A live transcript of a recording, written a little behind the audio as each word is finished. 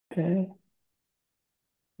Okay.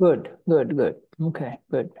 Good, good, good. Okay,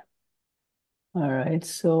 good. All right,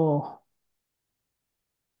 so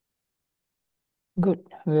good,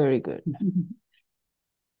 very good.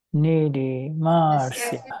 Needy,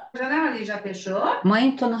 Marcia. A janela ali já fechou?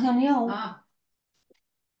 Mãe, tô na reunião. Ah.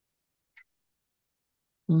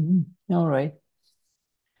 All right.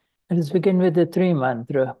 Let's begin with the three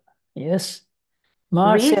mantra. Yes.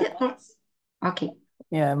 Marcia. Read. Ok.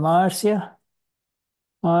 Yeah, Marcia.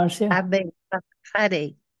 Marcia. Tá bem,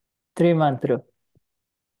 farei. Three mantra.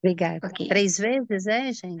 Obrigada. Ok. 3 vezes,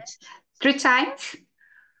 gente? 3 times.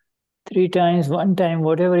 3 times, 1 time,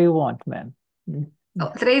 whatever you want, ma'am.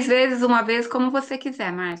 3 vezes, uma vez, como você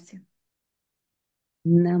quiser, Márcia.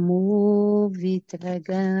 Namo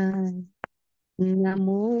Vitraga,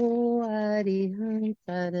 Namo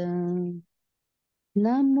Arihantaram,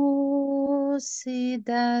 Namo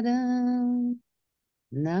Siddharam,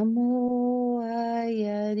 Namo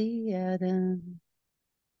Ayariyaram,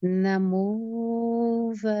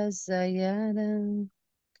 Namo Vasayaram,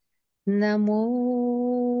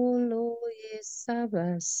 Namo Loye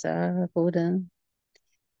Sabasahuram,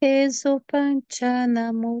 Esopancha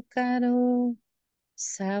Namukaro,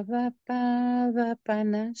 Savapava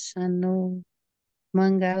Panashano,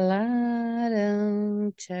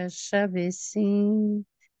 Mangalaram Chachavesim,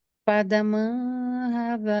 Padamam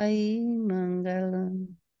Havai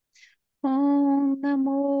Mangalam. Om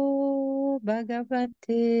Namo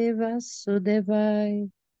Bhagavate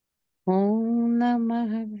Vasudevai, Om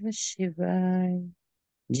Namah Shivai,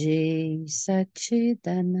 Jai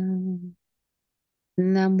Satchidanam,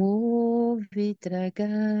 Namo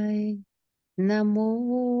Vitragai,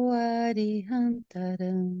 Namo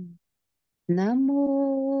Arihantaram,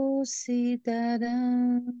 Namo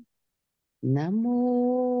Siddharam,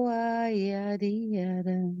 Namo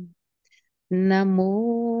Ayariyaram,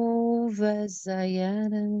 Namo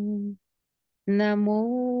Vasayaram,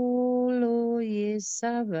 Namo Loye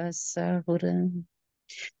Savasahuram,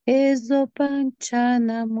 Ezopancha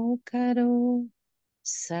Namukaro,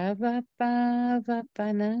 Savapava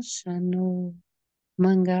Panashano,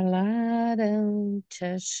 Mangalaram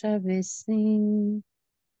Chachavesim,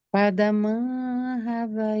 Padamam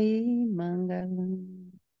Havai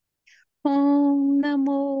Mangalam. Om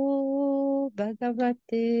Namo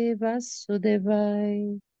Bhagavate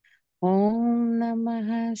Vasudevai, Om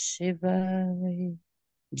Namah Shivai,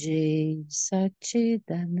 Jai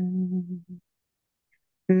Satchidanam.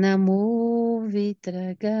 Namo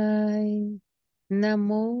Vitragai,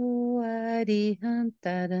 Namo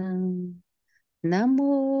Arihantaram,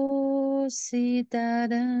 Namo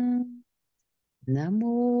Siddharam,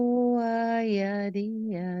 Namo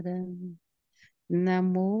Ayariyaram,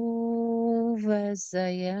 Namo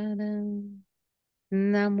Vasayaram,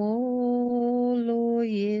 Namo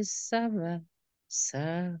Loye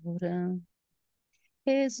Sahuram,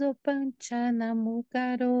 Ezopancha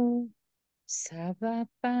Namukaro,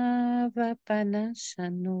 Savapava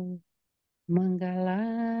Panashano,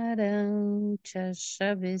 Mangalaram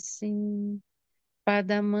Chachavesim,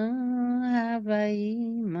 Padamam Havai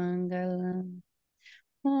Mangalam.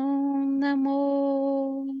 Om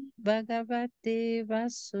Namo Bhagavate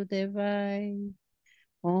Vasudevai,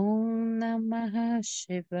 Om Namah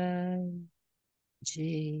Shivai,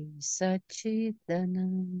 Jai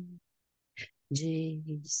Satchidanam,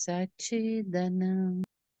 Jai Satchidanam.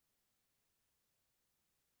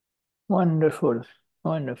 Wonderful,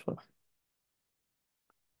 wonderful.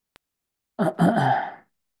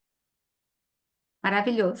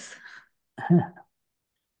 Maravilhoso.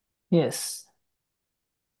 Yes.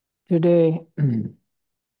 Today,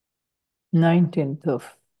 19th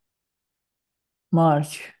of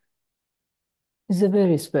March, is a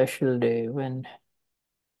very special day when,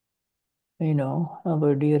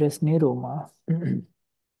 our dearest Niruma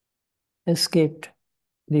escaped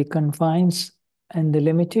the confines and the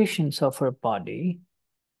limitations of her body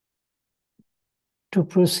to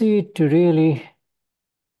proceed to really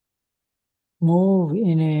move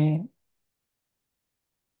in a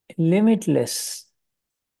limitless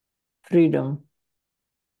freedom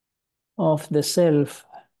of the self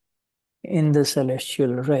in the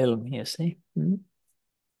celestial realm, you see.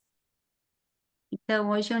 Então,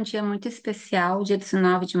 hoje é um dia muito especial, dia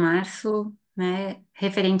 19 de março, né,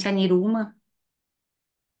 referente a Niruma,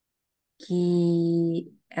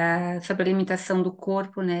 que sobre a limitação do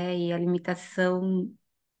corpo, né, e a limitação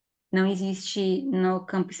não existe no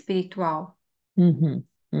campo espiritual. Mm-hmm,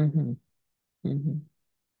 mm-hmm, mm-hmm.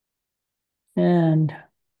 And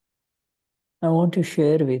I want to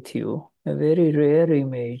share with you a very rare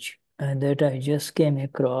image that I just came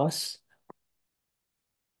across.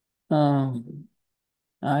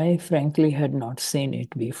 I frankly had not seen it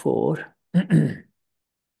before.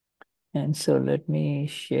 And so let me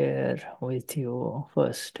share with you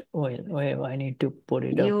first. Well, I need to put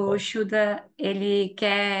it E up. o Shuddha, ele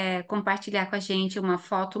quer compartilhar com a gente uma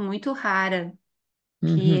foto muito rara que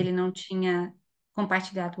Mm-hmm. ele não tinha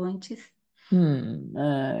compartilhado antes.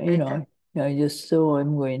 You know, I just so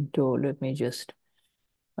I'm going to let me just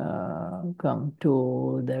come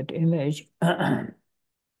to that image.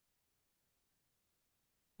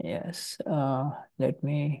 Yes, let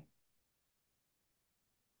me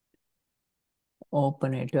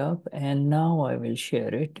open it up and now I will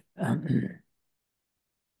share it.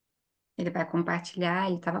 Ele vai compartilhar,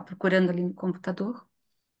 ele estava procurando ali no computador.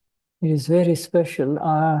 It is very special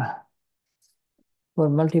for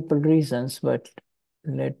multiple reasons, but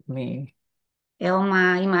let me. É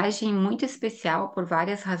uma imagem muito especial por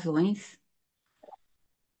várias razões.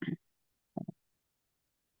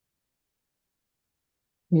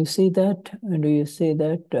 You see that? Do you see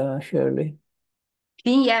that, Shirley?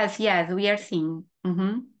 Sim, yes, we are seeing.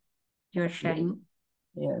 You're sharing.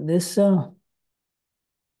 Yeah, this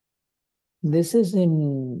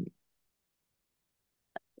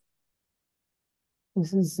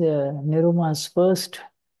is Niruma's first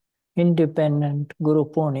independent Guru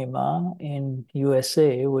Purnima in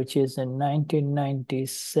USA, which is in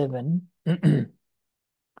 1997.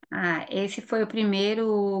 Ah, esse foi o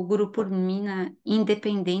primeiro grupo Mina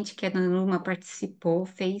independente que a Nanuma participou,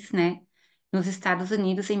 fez, né, nos Estados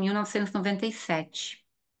Unidos em 1997.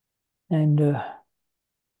 And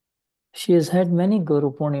she has had many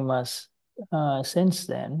Guru Purnimas since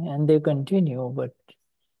then, and they continue, but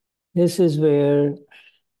this is where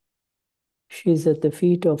she's at the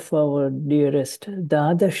feet of our dearest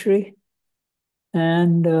Dadashri.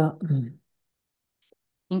 And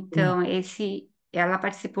Então, ela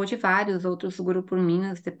participou de vários outros grupos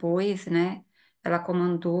Minas depois, né? Ela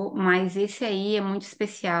comandou, mas esse aí é muito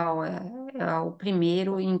especial. É o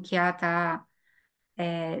primeiro em que ela está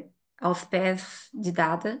aos pés de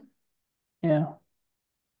Dada. yeah,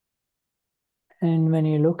 and when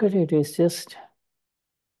you look at it, it's just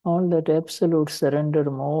all that absolute surrender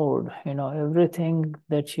mode, you know, everything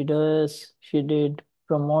that she does, she did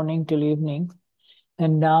from morning till evening.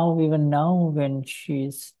 And now, even now, when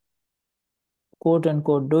she's quote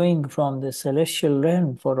unquote doing from the celestial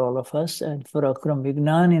realm for all of us and for Akram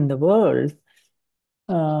Vignan in the world,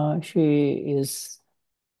 she is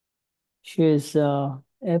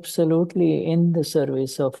absolutely in the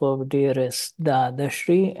service of our dearest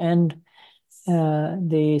Dadashri and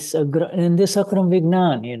this Akram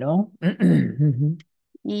Vignan, you know.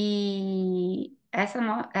 E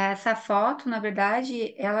essa foto, na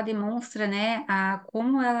verdade, ela demonstra, né,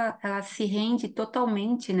 como ela se rende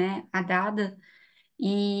totalmente, né, a Dada.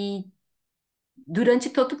 E durante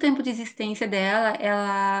todo o tempo de existência dela,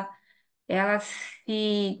 ela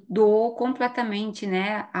se doou completamente,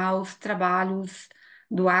 né, aos trabalhos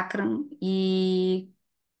do Akram e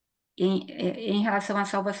em relação à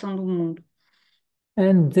salvação do mundo.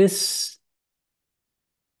 And this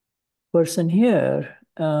person here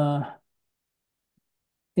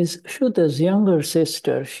is Shuddha's younger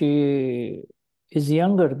sister. She is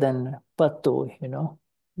younger than Patu, you know.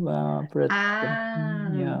 Ah,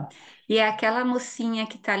 Yeah. e é aquela mocinha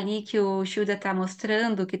que tá ali, que o Shuddha tá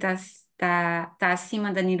mostrando, que tá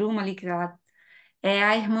acima da Niruma ali, que ela é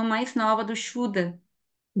a irmã mais nova do Shuddha,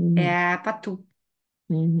 Mhm. é a Patu.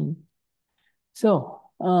 Mhm. So,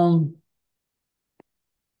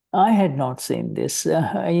 I had not seen this.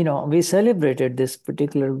 You know, we celebrated this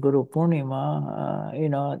particular Guru Purnima, you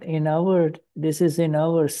know, this is in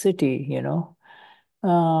our city, you know,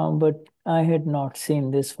 but I had not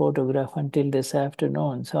seen this photograph until this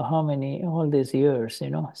afternoon. So all these years,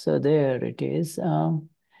 you know, so there it is.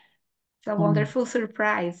 It's a Um, wonderful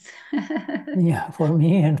surprise. yeah, for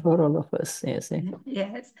me and for all of us, yes.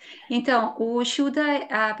 Yes. Então, o Shuddha,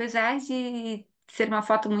 apesar de ser uma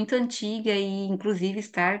foto muito antiga e inclusive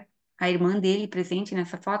estar a irmã dele presente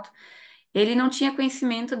nessa foto, ele não tinha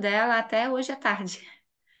conhecimento dela até hoje à tarde.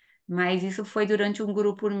 Mas isso foi durante um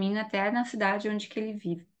Guru Purnima até na cidade onde que ele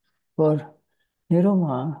vive. For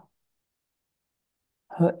Niruma,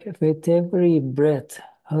 with every breath,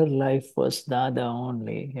 her life was Dada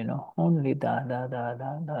only, you know, only Dada,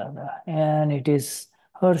 Dada, Dada. And it is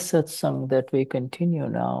her satsang that we continue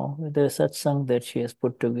now, the satsang that she has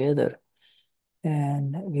put together.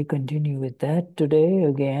 And we continue with that today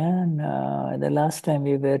again. The last time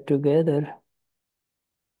we were together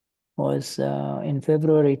was in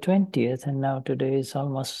February 20th, and now today is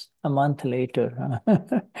almost a month later.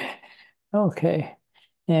 Okay.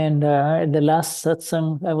 And the last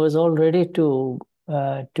satsang, I was all ready to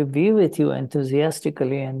to be with you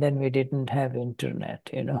enthusiastically, and then we didn't have internet,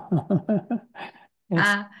 you know.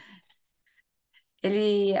 Ah,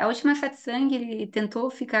 a última satsang, ele tentou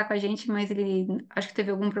ficar com a gente, mas ele acho que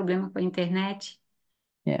teve algum problema com a internet.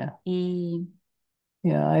 Yeah. E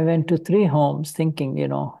Yeah, I went to 3 homes thinking, you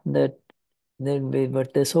know, that there'd be,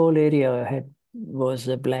 but this whole area was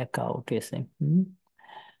a blackout, you see.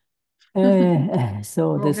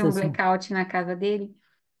 So houve this um is, blackout na casa dele.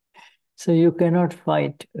 so you cannot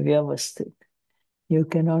fight Vyavasthit. You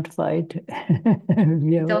cannot fight Então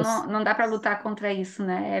Vyavasthit. não dá para lutar contra isso,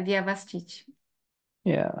 né? É via vastite.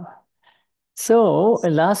 Yeah. So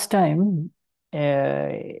last time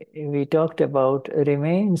we talked about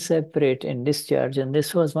remain separate in discharge, and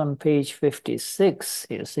this was on page 56.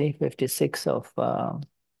 You see, 56 of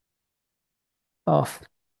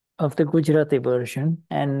the Gujarati version.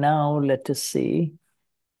 And now let us see.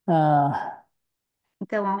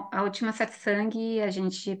 Então, a última satsang, a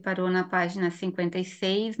gente parou na página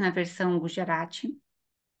 56, na versão Gujarati.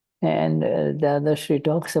 And Dadashri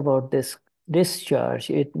talks about this discharge.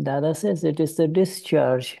 Dada says it is the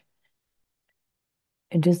discharge.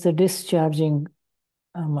 It is the discharging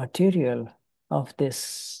material of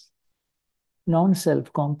this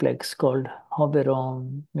non-self complex called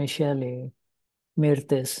Hoberon, Michele,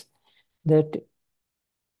 Mirtis, that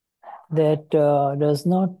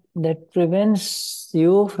that prevents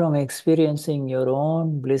you from experiencing your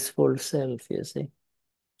own blissful self, you see.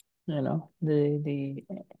 You know, the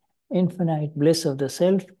infinite bliss of the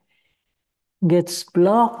self gets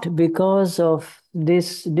blocked because of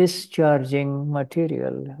this discharging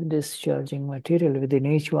material within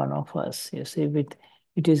each one of us. You see,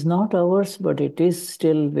 it is not ours, but it is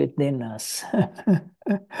still within us.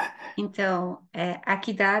 Então,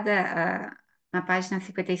 aqui dada na página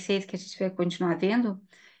 56, que a gente vai continuar vendo,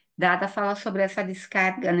 Dada fala sobre essa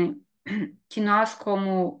descarga, né? Que nós,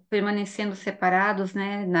 como permanecendo separados,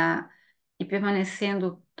 né, e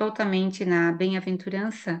permanecendo totalmente na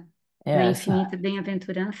bem-aventurança, na Yes. infinita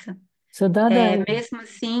bem-aventurança, So Dada, mesmo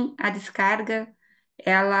assim, a descarga,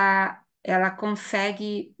 ela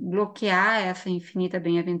consegue bloquear essa infinita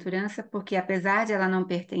bem-aventurança, porque apesar de ela não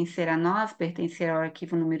pertencer a nós, pertencer ao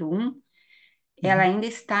arquivo número 1, ela ainda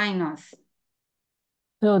está em nós.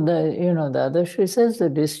 so the other she says the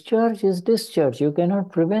discharge is discharge. You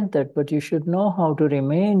cannot prevent that, but you should know how to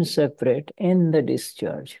remain separate in the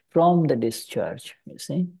discharge, from the discharge, you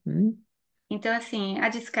see. Então, assim, a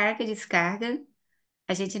descarga é descarga,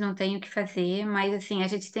 a gente não tem o que fazer, mas, assim, a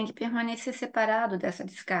gente tem que permanecer separado dessa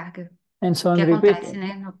descarga, And so que I'm acontece, repeating,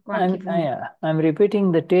 né, com o arquivo 1. I'm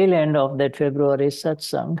repeating the tail end of that February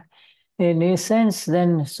satsang. In a sense,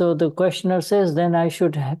 then, so the questioner says, then I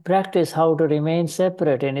should practice how to remain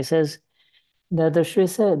separate. And he says,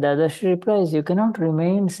 Dadashri replies, you cannot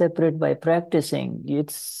remain separate by practicing. You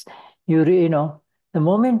know, the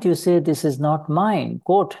moment you say this is not mine,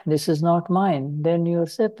 quote, this is not mine, then you're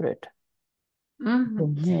separate.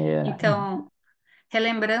 Uhum. Yeah. Então,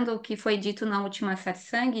 relembrando o que foi dito na última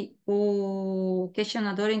satsang, o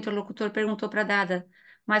questionador, o interlocutor perguntou para Dada,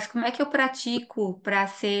 mas como é que eu pratico para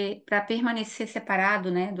permanecer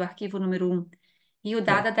separado, né, do arquivo número 1? E o Yeah.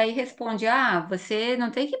 Dada daí responde, você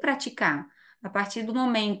não tem que praticar. A partir do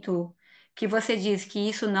momento que você diz que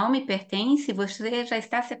isso não me pertence, você já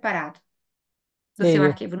está separado do seu Yeah.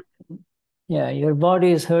 arquivo. Yeah, your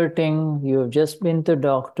body is hurting. You've just been to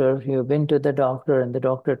doctor. You've been to the doctor, and the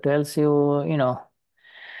doctor tells you, you know,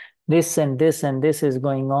 this and this and this is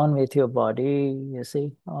going on with your body, you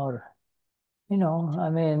see, or, you know, I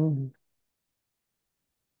mean,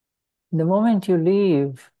 the moment you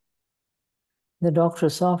leave the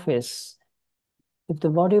doctor's office, if the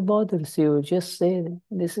body bothers you, just say,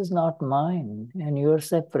 this is not mine, and you're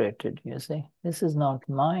separated, you see. This is not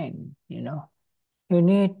mine, you know. You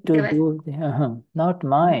need to Então, do, not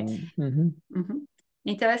mine. uhum.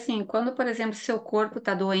 Então, assim, quando, por exemplo, seu corpo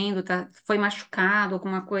está doendo, foi machucado,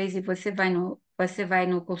 alguma coisa, e você vai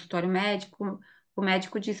no consultório médico, o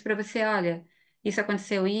médico diz para você, olha, isso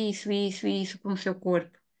aconteceu, isso com o seu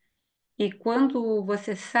corpo. E quando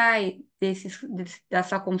você sai da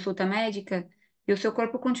sua consulta médica e o seu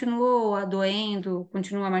corpo continua doendo,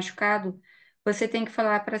 continua machucado, você tem que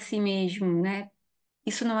falar para si mesmo, né?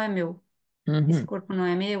 Isso não é meu. Esse corpo não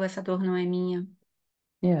é meu, essa dor não é minha.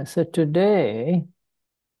 Yeah, so today,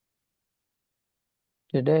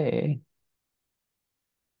 the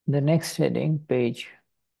next heading, page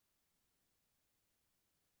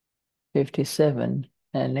 57,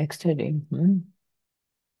 and next heading.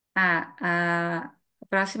 A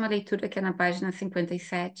próxima leitura, que é na página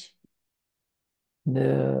 57.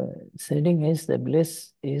 The heading is the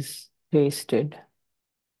bliss is tasted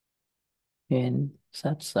in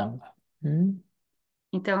satsang. Hmm?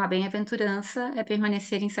 Então, a bem-aventurança é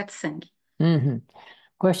permanecer em satsang. Mhm.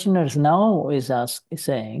 Questioners now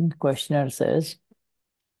questioner says,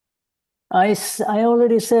 I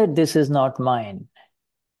already said this is not mine.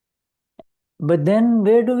 But then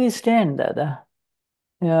where do we stand, Dada?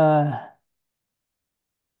 Uh,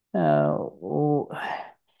 uh,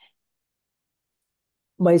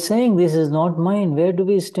 by saying this is not mine, where do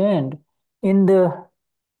we stand in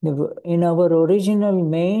in our original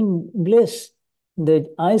main bliss?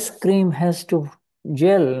 The ice cream has to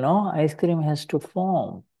gel, no? Ice cream has to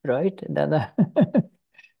form, right, Dada?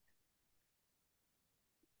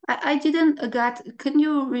 I didn't get, can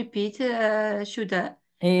you repeat, Shuddha?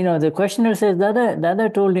 The questioner says, Dada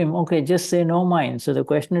told him, okay, just say no mine. So the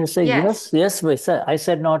questioner says, Yes. yes, I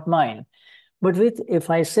said not mine. But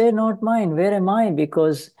if I say not mine, where am I?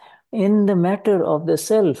 Because in the matter of the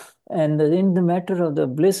self and in the matter of the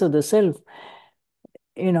bliss of the self,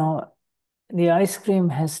 you know, the ice cream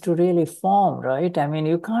has to really form, right? I mean,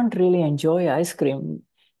 you can't really enjoy ice cream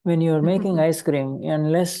when you're making ice cream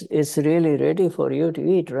unless it's really ready for you to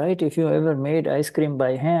eat, right? If you ever made ice cream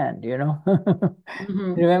by hand,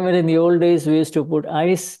 Mhm, Remember in the old days, we used to put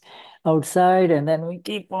ice outside and then we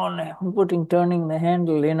keep on turning the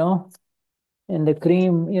handle, and the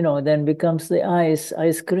cream, then becomes the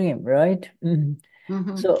ice cream, right? Mhm.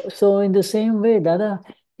 mhm, So in the same way, Dada,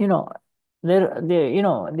 you know,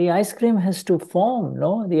 the ice cream has to form,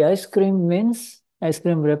 no? The ice cream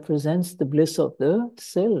represents the bliss of the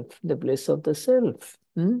self, the bliss of the self.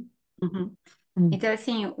 Hmm? uhum. Mm. Então,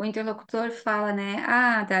 assim, o interlocutor fala, né?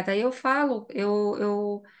 Ah, Dada, eu falo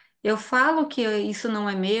que isso não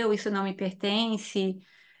é meu, isso não me pertence,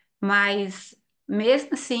 mas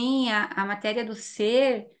mesmo assim, a matéria do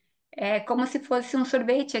ser é como se fosse um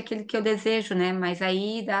sorvete, aquele que eu desejo, né? Mas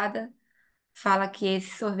aí, Dada fala que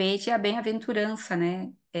esse sorvete é a bem-aventurança,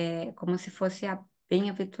 né? É como se fosse a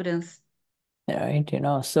bem-aventurança. Right,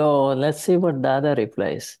 so let's see what Dada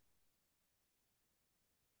replies.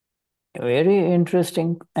 A very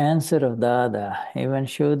interesting answer of Dada. Even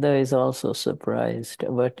Shuddha is also surprised.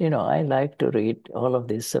 But, I like to read all of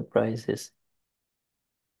these surprises.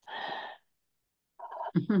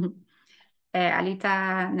 Ali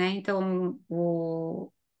tá, né? Então,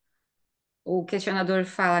 o questionador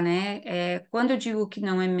fala, né? Quando eu digo que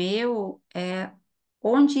não é meu, é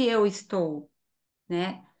onde eu estou,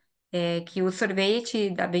 né? Que o sorvete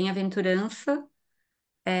da bem-aventurança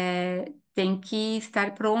tem que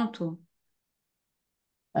estar pronto.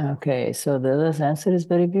 Okay, so Dada's answer is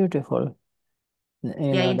very beautiful.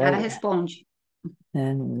 E aí Dara That responde.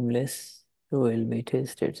 and bliss will be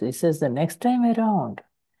tasted. So he says the next time around,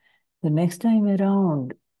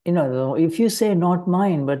 if you say not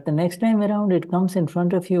mine, but the next time around it comes in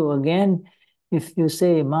front of you again, if you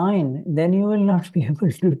say mine, then you will not be able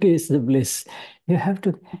to taste the bliss. You have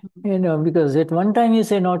to, because at one time you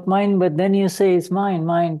say not mine, but then you say it's mine,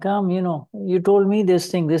 mine, come, you told me this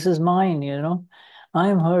thing, this is mine,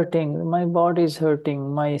 I'm hurting, my body is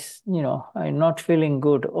hurting, I'm not feeling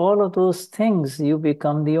good. All of those things, you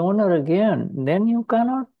become the owner again. Then you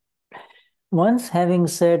cannot, once having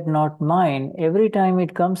said not mine, every time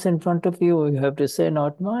it comes in front of you, you have to say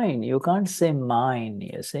not mine. You can't say mine,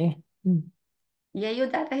 you see? E aí o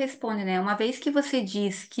Dara responde, né? Uma vez que você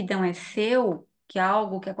diz que não é seu, que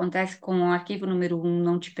algo que acontece com o arquivo número um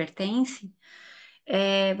não te pertence,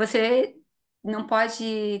 você não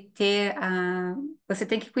pode ter a. Você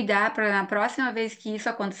tem que cuidar para na próxima vez que isso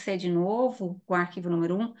acontecer de novo, com o arquivo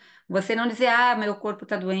número um, você não dizer, ah, meu corpo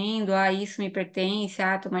tá doendo, ah, isso me pertence,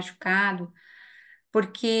 ah, tô machucado.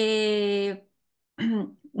 Porque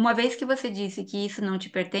uma vez que você disse que isso não te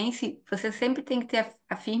pertence, você sempre tem que ter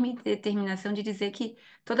a firme determinação de dizer que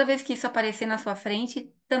toda vez que isso aparecer na sua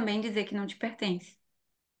frente, também dizer que não te pertence.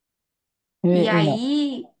 E You know,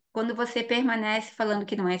 aí, quando você permanece falando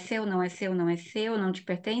que não é seu, não é seu, não é seu, não te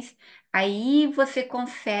pertence, aí você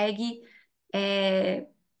consegue é,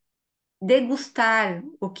 degustar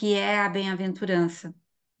o que é a bem-aventurança, mm,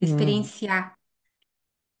 experienciar.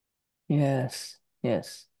 yes,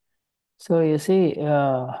 yes. So you see,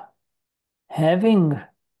 having,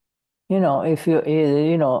 if you,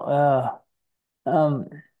 um,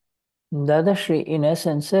 Dadashri in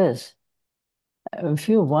essence says,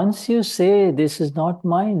 once you say this is not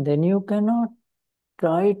mine, then you cannot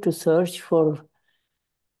try to search for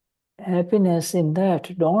happiness in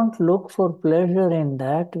that. Don't look for pleasure in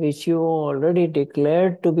that which you already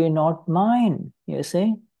declared to be not mine, you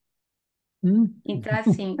see? Hmm? Então,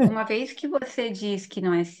 assim, uma vez que você diz que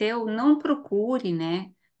não é seu, não procure, né?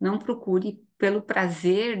 Não procure pelo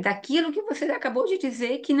prazer daquilo que você acabou de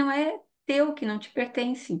dizer que não é teu, que não te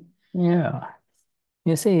pertence. Yeah.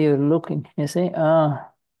 You see, you're looking, you see,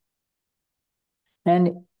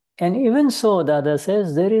 and even so, Dada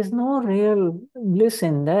says there is no real bliss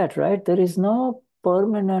in that, right? There is no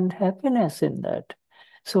permanent happiness in that.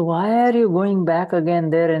 So why are you going back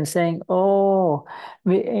again there and saying, oh,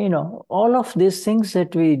 all of these things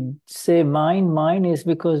that we say mine is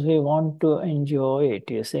because we want to enjoy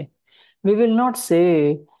it, you see. We will not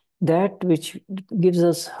say that which gives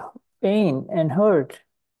us pain and hurt.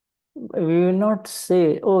 We will not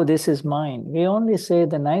say, oh, this is mine. We only say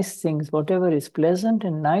the nice things, whatever is pleasant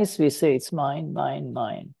and nice, we say it's mine, mine,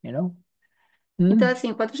 mine, you know? Então, Hmm?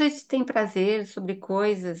 assim, quando a gente tem prazer sobre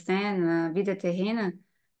coisas, né, na vida terrena,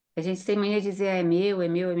 a gente tem mania de dizer "Ah, é meu, é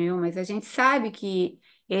meu, é meu", mas a gente sabe que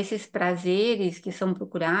esses prazeres que são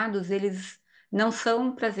procurados, eles não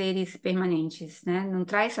são prazeres permanentes, né? Não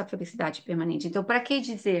traz essa felicidade permanente. Então, para que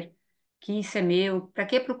dizer que isso é meu? Para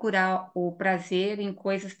que procurar o prazer em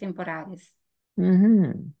coisas temporárias?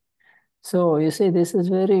 Mm-hmm. So you see, this is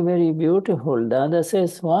very, very beautiful. Dada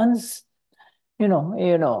says once,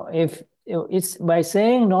 if it's by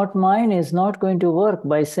saying not mine is not going to work.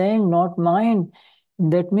 By saying not mine,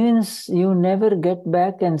 that means you never get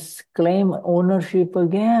back and claim ownership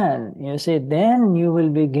again. You see, then you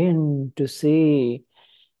will begin to see,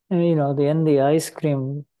 then the ice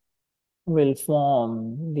cream will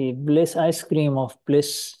form, the bliss, ice cream of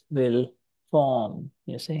bliss will form,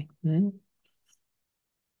 you see. Hmm?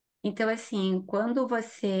 Então, assim, quando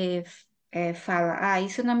você fala, ah,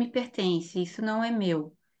 isso não me pertence, isso não é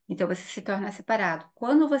meu, então você se torna separado.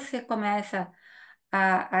 Quando você começa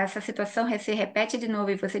essa situação se repete de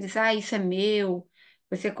novo e você diz, ah, isso é meu,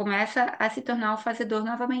 você começa a se tornar o fazedor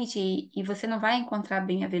novamente e você não vai encontrar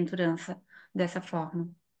bem-aventurança dessa forma.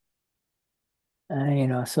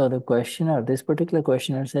 So the questioner, this particular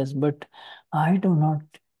questioner says, but I do not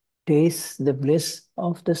taste the bliss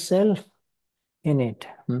of the self in it.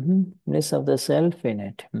 Mhm. Bliss of the self in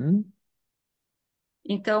it. Hmm?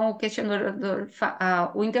 Então o questionador,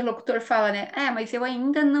 o interlocutor fala, né? Mas eu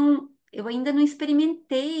ainda não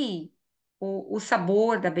experimentei o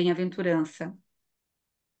sabor da bem-aventurança.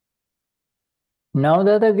 Now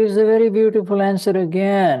Dada gives a very beautiful answer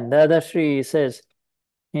again. Dadashri says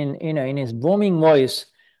in his booming voice,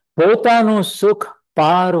 પોતાનું સુખ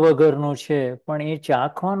પાર વગરનું છે પણ એ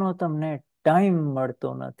ચાખવાનો તમને time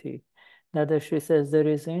મળતો નથી. Dadashri says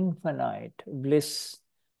there is infinite bliss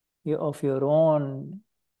of your own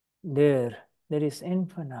there. There is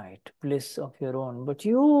infinite bliss of your own, but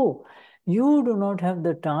you do not have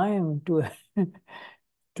the time to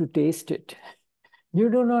to taste it. You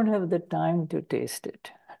do not have the time to taste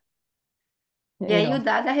it. E You aí know. o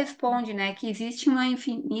Dada responde, né, que existe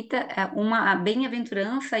uma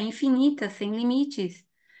bem-aventurança infinita, sem limites,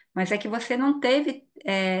 mas é que você não tem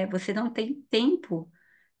tempo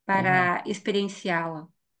Uh, para experienciá-la,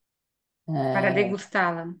 para uh,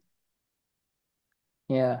 degustá-la.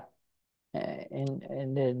 yeah.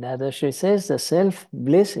 And the other she says the self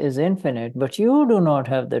bliss is infinite, but you do not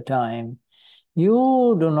have the time.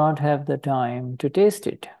 You do not have the time to taste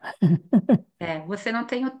it. Você não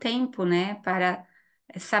tem o tempo, né, para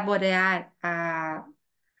saborear a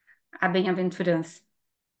bem-aventurança.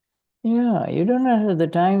 Yeah, you do not have the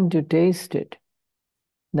time to taste it.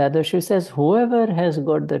 The other she says, whoever has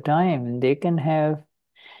got the time, he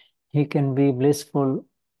can be blissful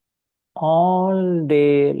all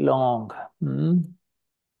day long. Hmm?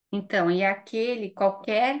 Então, e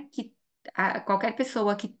qualquer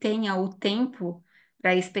pessoa que tenha o tempo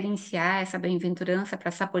para experienciar essa bem-aventurança,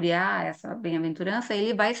 para saborear essa bem-aventurança,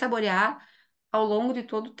 ele vai saborear ao longo de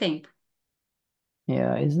todo o tempo.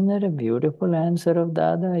 Yeah, isn't that a beautiful answer of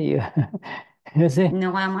Dada? Yeah. You see,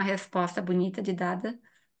 Não é uma resposta bonita de dada.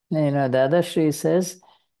 Dada Shri says,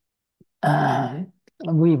 Uh,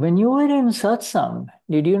 when you were in satsang,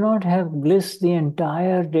 did you not have bliss the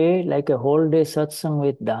entire day, like a whole day satsang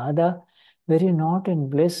with Dada? Were you not in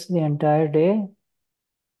bliss the entire day?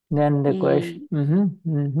 Then the question. E,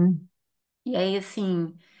 Mm-hmm. e aí,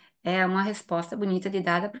 assim, é uma resposta bonita de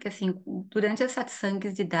dada, porque, assim, durante as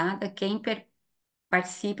satsangs de dada,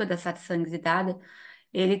 participa das satsangs de dada,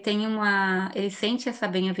 ele sente essa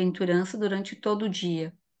bem-aventurança durante todo o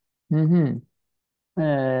dia. Mm-hmm.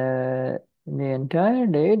 The entire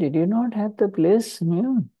day, did you not have the bliss?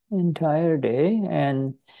 Yeah, entire day.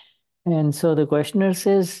 And so the questioner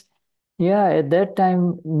says, yeah, at that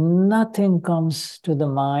time, nothing comes to the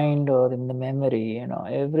mind or in the memory,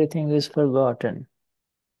 everything is forgotten.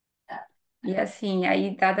 E assim,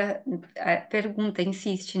 aí Dada pergunta,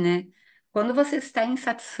 insiste, né? Quando você está em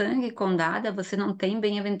satsang com Dada, você não tem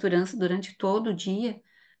bem-aventurança durante todo o dia,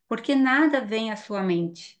 porque nada vem à sua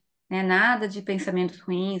mente, né? Nada de pensamentos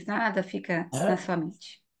ruins, nada fica na sua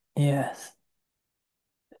mente. Yes.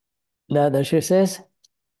 Dadashi says,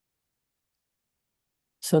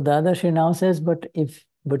 so Dadashi now says, but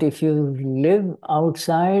if you live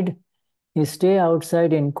outside, you stay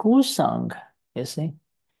outside in Kusang, you see,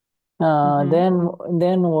 Uhum.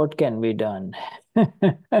 then what can be done?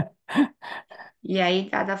 E aí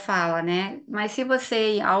Dada fala, né? Mas se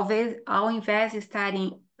você, ao invés de estar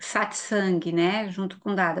em satsang, né, junto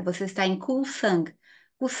com Dada, você está em kulsang.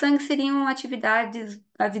 Kulsang seriam atividades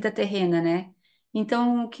da vida terrena, né?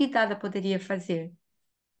 Então, o que Dada poderia fazer?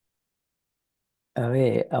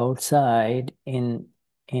 Away outside in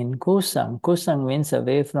Kusang. Kusang means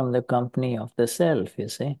away from the company of the self, you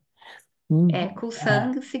see.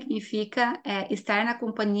 Kulsang significa estar na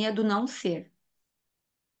companhia do não ser,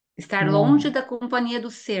 estar longe Yeah. da companhia do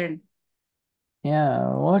ser.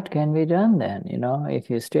 Yeah, what can be done then, if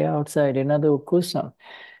you stay outside another kusam?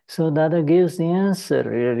 So Dada gives the answer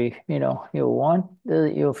really, if you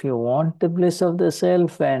want the bliss of the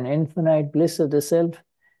self and infinite bliss of the self,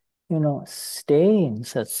 stay in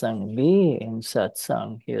satsang, be in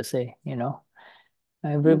satsang, you say,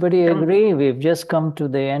 Everybody Então, agree? We've just come to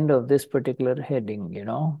the end of this particular heading.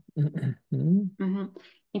 Hmm? uhum.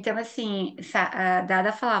 Então, assim, a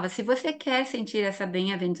Dada falava: se você quer sentir essa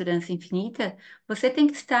bem-aventurança infinita, você tem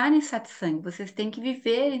que estar em satsang, você tem que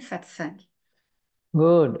viver em satsang.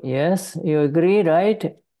 Good. Yes, you agree,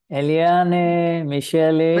 right? Eliane,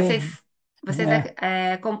 Michele. Vocês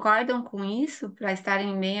Yeah, concordam com isso? Para estar em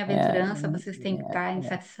yeah, bem-aventurança, vocês têm que yeah, estar em yeah.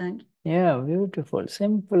 satsang. Yeah, beautiful.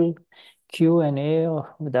 Simple Q&A of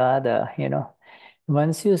Dada.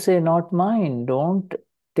 Once you say not mine, don't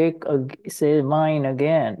say mine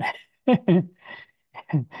again.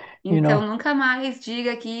 You Então, know, nunca mais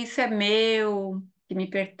diga que isso é meu, que me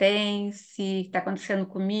pertence, que está acontecendo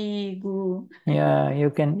comigo. yeah, you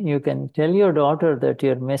can tell your daughter that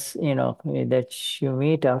that you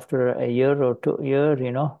meet after a year or 2 year.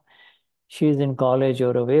 She's in college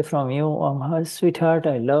or away from you. Sweetheart,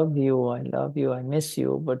 I love you. I love you. I miss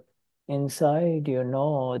you. But inside, you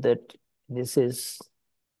know that this is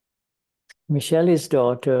Michelle's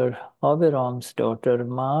daughter, Abiram's daughter,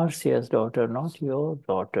 Marcia's daughter, not your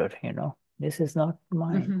daughter. This is not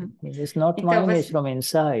mine. Uhum. This not Então, mine is você, from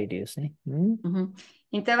inside, you see. Hmm? uhum.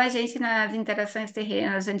 Então, a gente, nas interações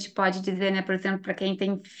terrenas, a gente pode dizer, né, por exemplo, para quem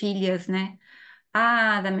tem filhas, né?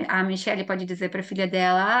 A Michelle pode dizer para a filha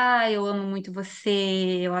dela: eu amo muito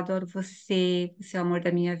você, eu adoro você, você é o amor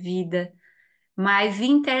da minha vida. Mas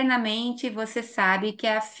internamente você sabe que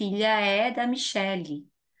a filha é da Michelle,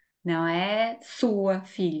 não é sua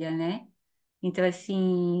filha, né? Então,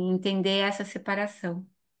 assim, entender essa separação.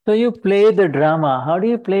 So you play the drama. How do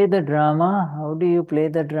you play the drama? How do you play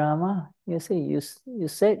the drama? You say,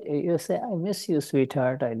 I miss you,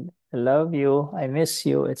 sweetheart. I love you. I miss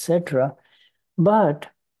you, etc. But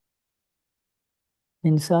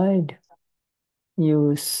inside,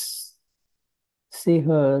 you see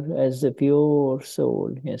her as a pure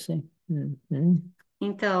soul. You see. Mhm.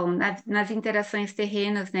 Então, nas interações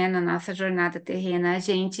terrenas, né, na nossa jornada terrena, a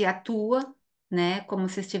gente atua, né, como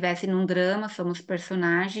se estivesse num drama, somos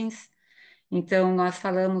personagens. Então, nós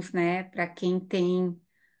falamos, né, para quem tem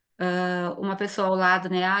uma pessoa ao lado,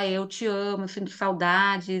 né, eu te amo, eu sinto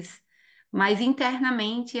saudades, mas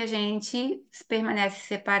internamente a gente permanece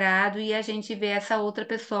separado e a gente vê essa outra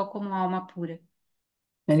pessoa como alma pura.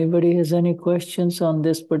 Anybody has any questions on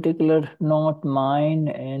this particular not mine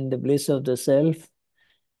and the bliss of the self?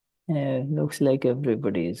 Looks like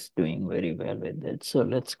everybody is doing very well with it. So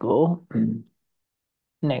let's go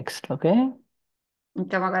next, okay?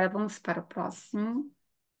 Então, agora vamos para o próximo.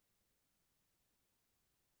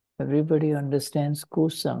 Everybody understands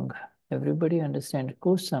Kusang. Everybody understands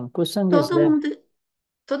Kusang. Kusang is Todo there. mundo,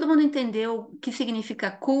 todo mundo entendeu o que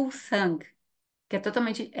significa Kulsang, que é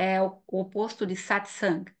totalmente o oposto de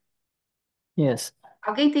Satsang. Yes.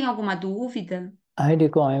 Alguém tem alguma dúvida?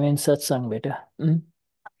 Heidiko, I mean Satsang, beta.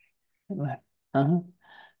 Uh-huh.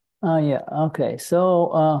 Yeah, okay.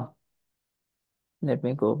 So let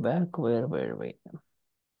me go back. Where were we?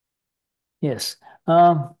 Yes.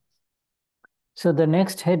 So the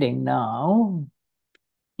next heading now,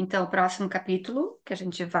 Então, o próximo capítulo que a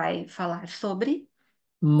gente vai falar sobre.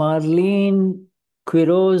 Marlene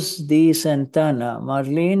Quiroz de Santana.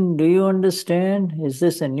 Marlene, do you understand? Is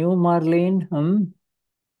this a new Marlene? A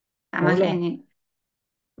Hola. Marlene.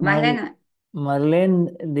 Mar Marlene,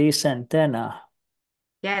 Marlene de Santana.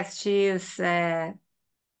 yes, she is Aí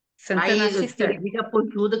Santana sister. liga por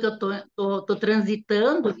tudo que eu tô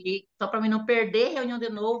transitando e só para mim não perder a reunião de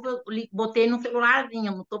novo, eu botei no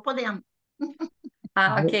celularzinho, não tô podendo.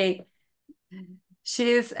 Ok.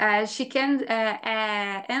 She can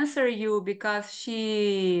answer you because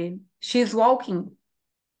she's walking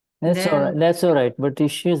That's all right. then. That's all right. But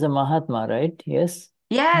she's a Mahatma, right? Yes.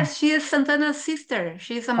 Yes, she is Santana's sister.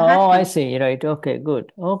 She's a Oh, I Mahatma. see. Right. Okay,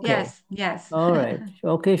 good. Okay. Yes, yes. All right.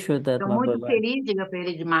 Okay, Estou Shuddhatma, muito bye-bye. feliz, diga para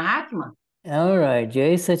ele, de Mahatma. All right.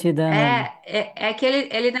 Jai Sachidanand. É que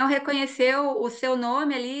ele não reconheceu o seu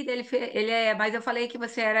nome ali, mas eu falei que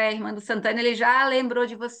você era a irmã do Santana, ele já lembrou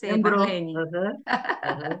de você, Lembrou. Marlene. Aham,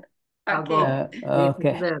 aham. Tá Ok. bom. Esse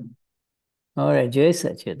Okay. dano. All right. Jai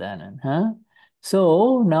Sachidanand. Huh?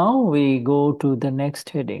 So now we go to the next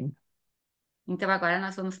heading. Então agora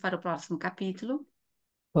nós vamos para o próximo capítulo.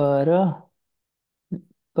 Para.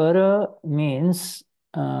 Para means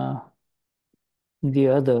the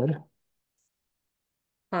other.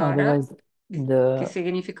 Para, Otherwise, que the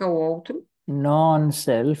significa o outro.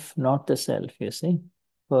 non-self, not the self, you see.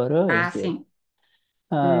 Para Ah, is the sim.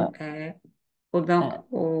 uh,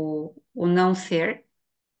 O não ser.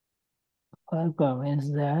 para means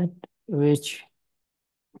that which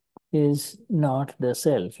is not the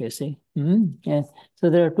self, you see. Yeah. So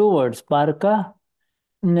there are two words, parka,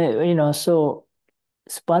 so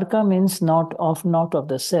sparka means not of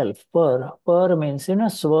the self. Per means,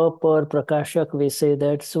 swa, per, prakashak, we say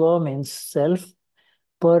that swa means self,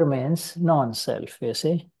 per means non-self, you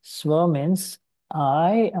see. Swa means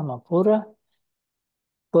I am a pura,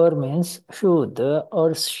 per means Shuddha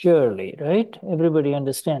or Schirley, right? Everybody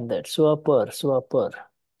understand that. Swa per, swa per.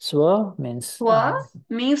 Swa means Swa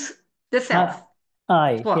means the self.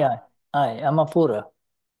 Swa. yeah, I am a pura.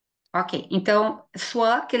 Ok. Então,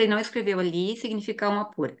 swa, que ele não escreveu ali, significa uma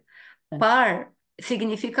pura. Par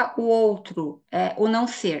significa o outro, o não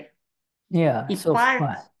ser. Yeah, E so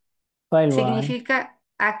par file one. significa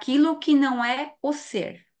aquilo que não é o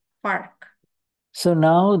ser. Park. So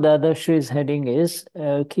now Dadashri's heading is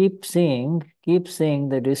keep seeing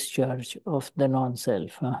the discharge of the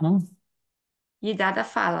non-self. E Dada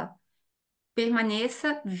fala,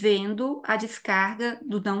 permaneça vendo a descarga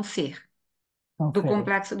do não ser, do Okay.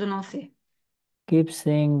 complexo do não ser. Keep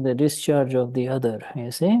seeing the discharge of the other,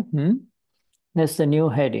 you see? That's the new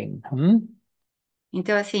heading.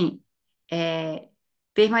 Então, assim,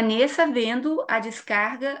 permaneça vendo a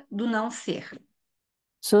descarga do não ser.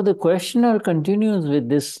 So the questioner continues with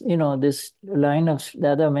this, this line of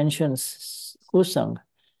Dada mentions Kusang.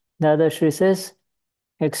 Dada Shri says,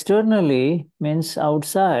 externally means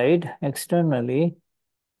outside,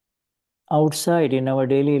 outside in our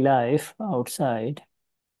daily life, outside.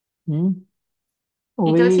 Então,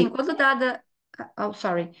 assim, We,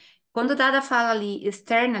 quando Dada fala ali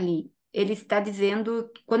externally, ele está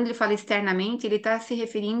dizendo, quando ele fala externamente, ele está se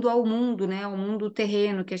referindo ao mundo, né? Ao mundo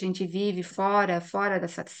terreno que a gente vive fora da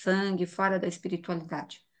satsang, fora da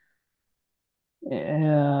espiritualidade.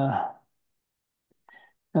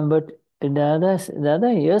 but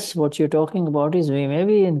Dada, yes, what you're talking about is we may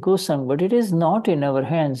be in Kusang, but it is not in our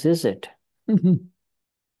hands, is it?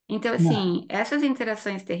 Então, No. assim, essas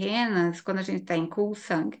interações terrenas, quando a gente está em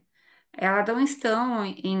Kulsang, elas não estão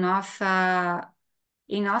em nossa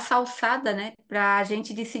alçada, né? Para a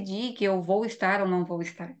gente decidir que eu vou estar ou não vou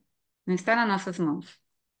estar. Não está nas nossas mãos.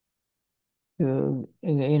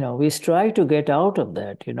 We strive to get out of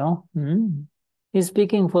that, He's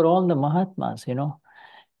speaking for all the Mahatmas,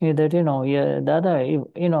 that, yeah, Dada,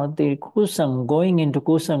 the Kusang, going into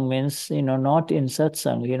Kusang means, not in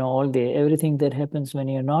satsang, everything that happens when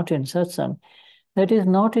you're not in satsang, that is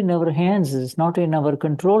not in our hands, it's not in our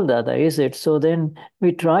control, Dada, is it? So then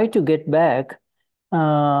we try to get back, we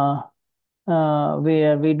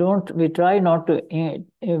try not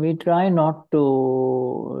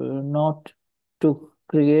to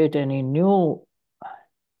create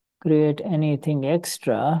anything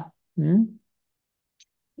extra.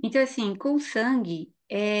 Então, assim, Kulsang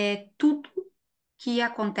é tudo que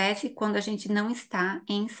acontece quando a gente não está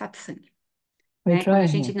em satsang, We né? Quando try. a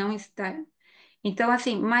gente não está. Então,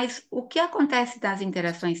 assim, mas o que acontece das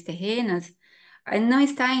interações terrenas não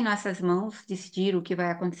está em nossas mãos decidir o que vai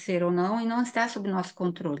acontecer ou não e não está sob nosso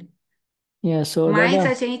controle. Yeah, so Mas Dada.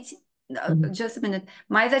 a gente, just a minute,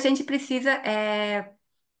 mas a gente precisa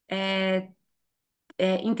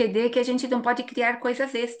entender que a gente não pode criar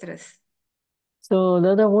coisas extras. So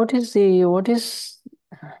Dada,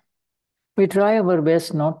 we try our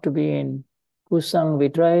best not to be in Kusang. We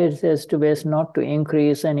try our best not to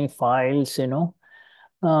increase any files,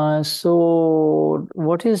 So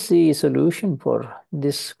what is the solution for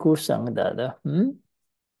this Kusang, Dada?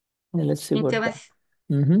 Let's see what Então, that.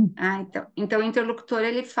 então o interlocutor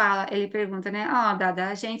ele fala, ele pergunta, né? Ó, Dada,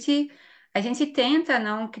 a gente tenta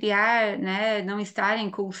não criar, né? Não estar em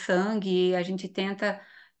cool sangue, a gente tenta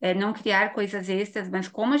não criar coisas extras, mas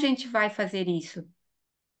como a gente vai fazer isso?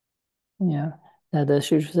 Yeah.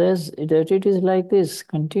 Dadashri says that it is like this,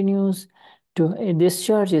 continues to, a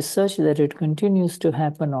discharge is such that it continues to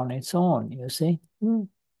happen on its own, you see.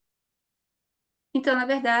 Então, na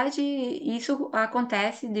verdade, isso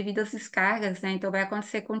acontece devido às descargas, né? Então, vai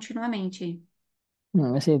acontecer continuamente.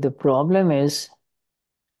 See, the problem is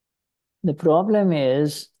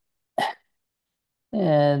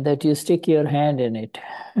that you stick your hand in it.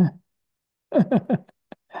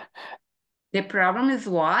 The problem is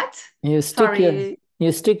what? You stick Sorry.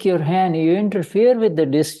 your hand, you interfere with the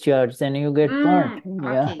discharge, then you get burnt.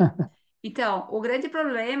 Yeah. Ok. Então, o grande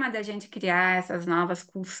problema da gente criar essas novas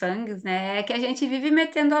sangues, né, é que a gente vive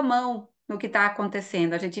metendo a mão no que está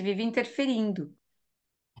acontecendo, a gente vive interferindo.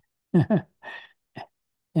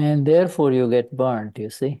 And therefore you get burnt,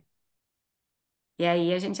 you see. E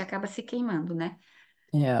aí a gente acaba se queimando, né?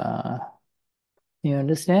 Yeah. You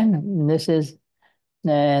understand?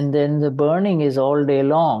 And then the burning is all day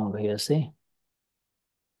long, you see.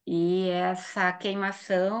 E essa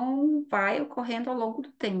queimação vai ocorrendo ao longo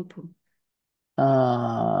do tempo.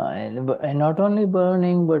 And not only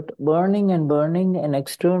burning, but burning and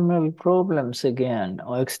external problems again,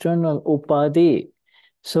 or external upadhi.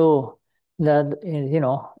 So that,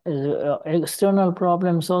 external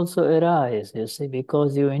problems also arise, you see,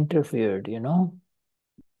 because you interfered,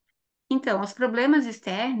 Então, os problemas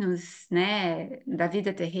externos, né, da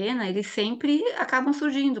vida terrena, eles sempre acabam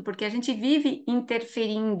surgindo, porque a gente vive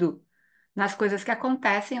interferindo nas coisas que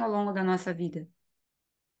acontecem ao longo da nossa vida.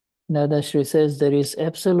 Dadashri says there is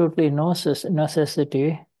absolutely no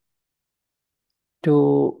necessity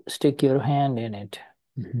to stick your hand in it.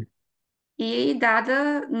 E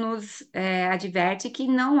Dada nos adverte que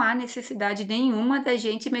não há necessidade nenhuma da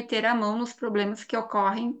gente meter a mão nos problemas que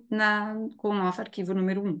ocorrem com o nosso arquivo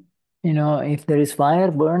número 1. If there is fire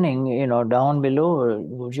burning, down below,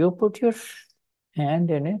 would you put your hand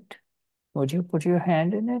in it? Would you put your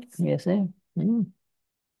hand in it? Yes, eh?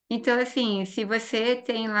 Então, assim, se você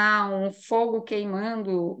tem lá um fogo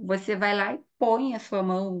queimando, você vai lá e põe a sua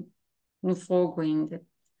mão no fogo ainda.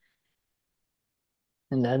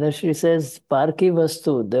 And the other she says, Parki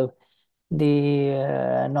Vastu,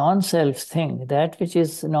 the non-self thing, that which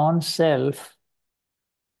is non-self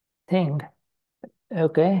thing,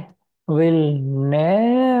 okay, will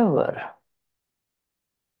never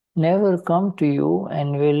come to you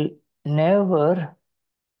and will never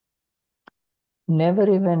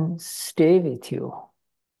even stay with you.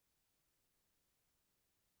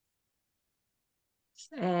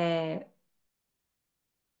 É,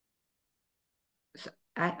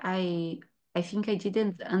 I think I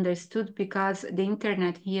didn't understood because the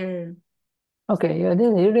internet here. Okay, you're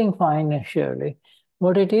reading fine, Shirley.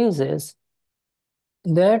 What it is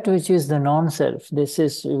that which is the non-self. This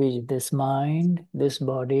is this mind, this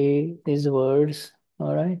body, these words,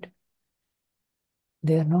 all right?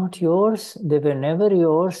 They are not yours. They were never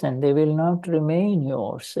yours, and they will not remain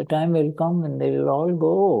yours. The time will come when they will all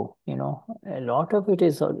go. A lot of it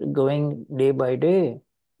is going day by day,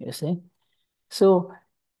 you see. So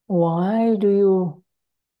why do you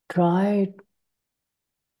try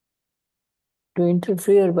to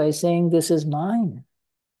interfere by saying this is mine?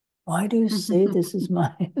 Why do you say this is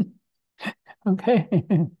mine? Okay.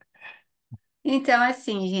 Então,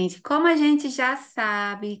 assim, gente, como a gente já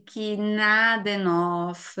sabe que nada é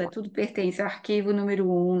nosso, tudo pertence ao arquivo número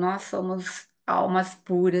 1, nós somos almas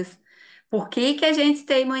puras, por que que a gente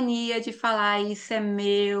tem mania de falar isso é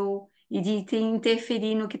meu e de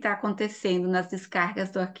interferir no que está acontecendo nas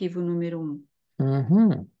descargas do arquivo número 1?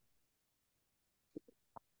 Mm-hmm.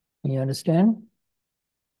 You understand?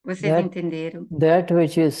 Vocês That entenderam? that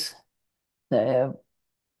which is uh,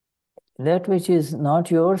 that which is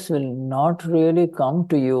not yours will not really come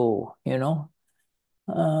to you,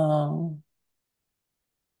 uh,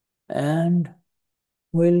 and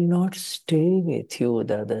will not stay with you,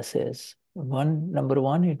 the other says. Number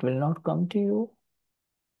one, it will not come to you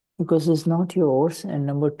because it's not yours. And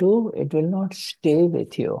number two, it will not stay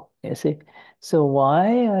with you. You see? So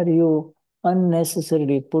why are you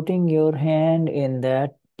unnecessarily putting your hand in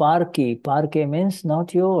that parki? Parki means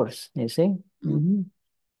not yours, you see? Mm-hmm.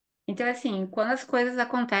 Então, assim, quando as coisas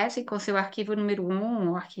acontecem com o seu arquivo número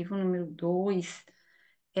 1, o arquivo número 2,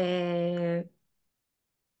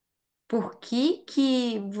 por que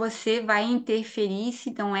que você vai interferir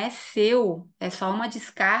se não é seu? É só uma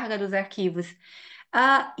descarga dos arquivos.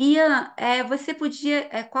 Ian, você podia.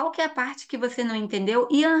 Qual que é a parte que você não entendeu?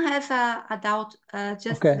 Ian has a doubt.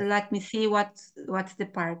 Just Okay. let me see what's the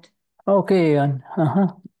part. Okay, Ian.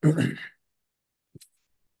 Uh-huh.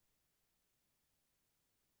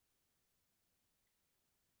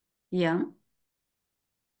 Ian?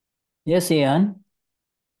 Yes, Ian.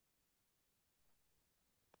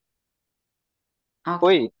 Ok.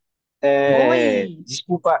 Oi, Oi!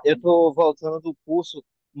 desculpa, eu tô voltando do curso,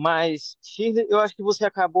 mas Shirley, eu acho que você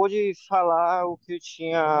acabou de falar o que eu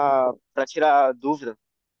tinha para tirar dúvida.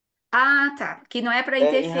 Ah, tá. Que não é para É, em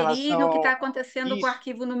interferir no que está relação acontecendo com o isso,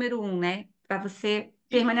 arquivo número 1, né? Para você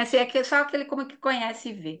permanecer isso. aqui, só aquele como que conhece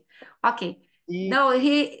e vê. Ok. E No,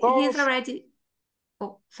 qual, he's already.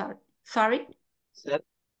 Oh, sorry. Sorry. certo?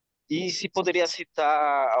 E se poderia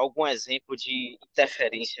citar algum exemplo de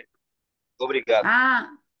interferência? Obrigado. Ah,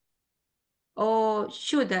 oh,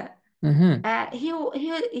 Shuddha. Mm-hmm.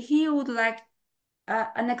 He would like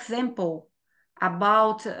an example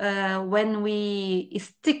about when we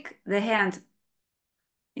stick the hand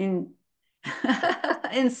in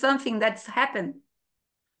in something that's happened.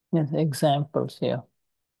 Yes, examples, yeah.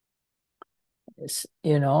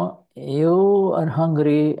 You know, you are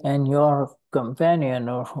hungry and your companion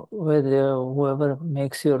or whoever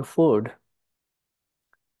makes your food,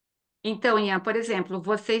 Então, Ian, por exemplo,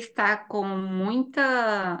 você está com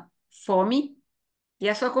muita fome e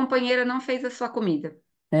a sua companheira não fez a sua comida.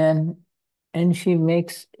 and she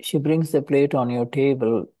brings the plate on your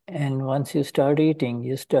table, and once you start eating,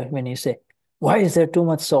 when you say, why is there too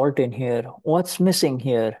much salt in here? What's missing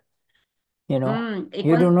here? You know, E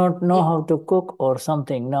you do quando, not know e- how to cook or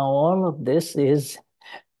something. Now all of this is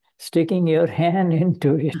sticking your hand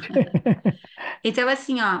into it. então,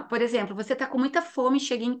 assim, ó, por exemplo, você está com muita fome e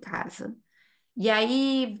chega em casa. E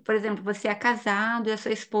aí, por exemplo, você é casado e a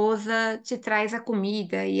sua esposa te traz a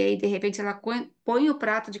comida, e aí, de repente, ela põe o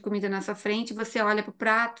prato de comida na sua frente, você olha para o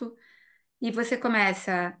prato e você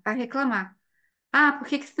começa a reclamar. Ah, por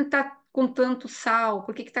que que você está com tanto sal?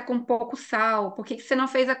 Por que que está com pouco sal? Por que que você não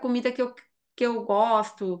fez a comida que eu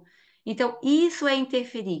gosto? Então, isso é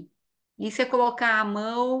interferir. Isso é colocar a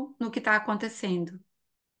mão no que está acontecendo.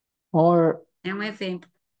 or É um exemplo.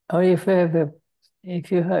 or if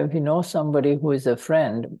you know somebody who is a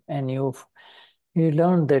friend and you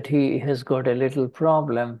learn that he has got a little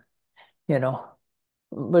problem, you know,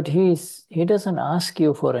 but he doesn't ask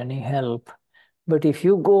you for any help. But if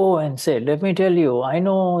you go and say, let me tell you, I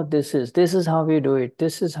know this is how you do it,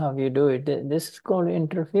 this is how you do it, this is called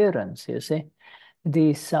interference, you see.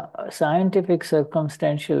 The scientific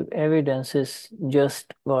circumstantial evidence is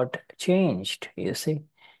just got changed, you see.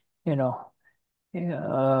 You know,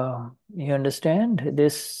 you understand?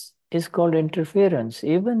 This is called interference.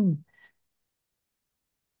 Even,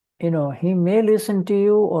 he may listen to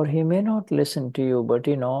you or he may not listen to you, but,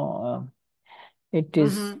 it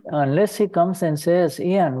is, Uhum. unless he comes and says,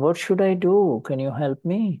 Ian, what should I do? Can you help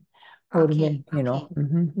me? Or Ok, then, ok.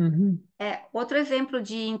 mhm. Outro exemplo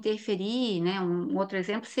de interferir, né? Um outro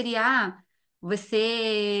exemplo seria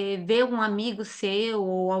você vê um amigo seu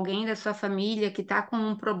ou alguém da sua família que está com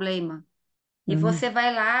um problema. E Mhm. você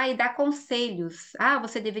vai lá e dá conselhos. Ah,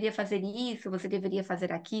 você deveria fazer isso, você deveria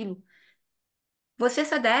fazer aquilo. Você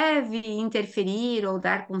só deve interferir ou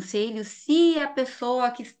dar conselhos se a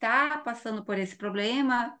pessoa que está passando por esse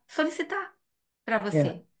problema solicitar para Yeah.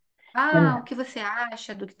 você. Ah, o And que você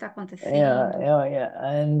acha do que está yeah, acontecendo? yeah, yeah.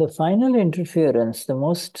 And the final interference, the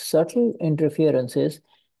most subtle interference is,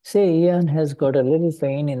 say Ian has got a little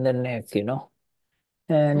pain in the neck,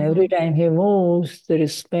 and every Uhum, time he moves, there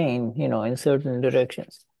is pain, in certain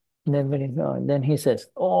directions. Then he says,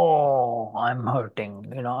 "Oh, I'm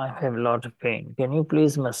hurting. I have a lot of pain. Can you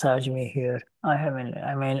please massage me here? I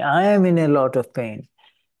am in a lot of pain."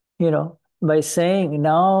 By saying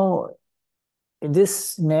now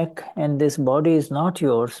this neck and this body is not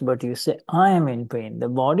yours, but you say, I am in pain. The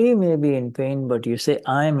body may be in pain, but you say,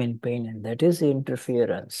 I am in pain, and that is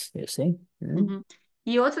interference, you see? Hmm? uhum.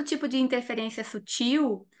 E outro tipo de interferência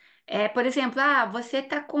sutil é, por exemplo, você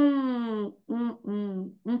está com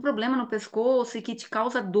um problema no pescoço e que te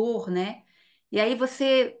causa dor, né? E aí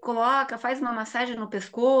você faz uma massagem no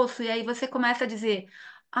pescoço, e aí você começa a dizer: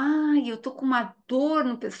 Ai, eu tô com uma dor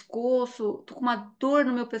no pescoço, tô com uma dor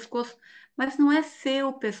no meu pescoço, mas não é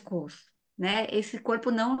seu pescoço, né? Esse corpo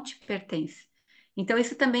não te pertence. Então,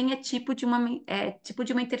 isso também é tipo de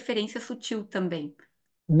uma interferência sutil também.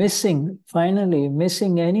 Finally,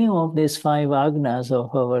 missing any of these five agnas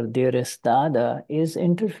of our dearest Dada is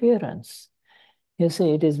interference. You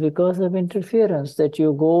see, it is because of interference that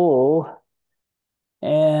you go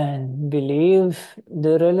and believe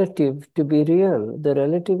the relative to be real. The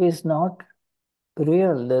relative is not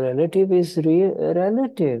real. The relative is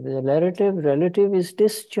relative. The relative is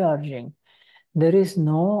discharging. There is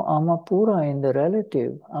no Amapura in the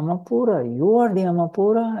relative. Amapura, you are the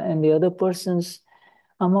Amapura, and the other persons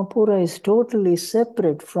Amapura is totally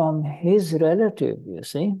separate from his relative, you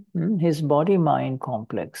see, his body-mind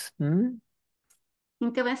complex.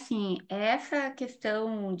 Então, assim, essa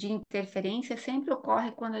questão de interferência sempre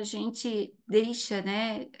ocorre quando a gente deixa,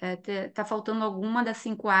 né? Tá faltando alguma das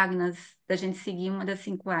cinco agnas, da gente seguir uma das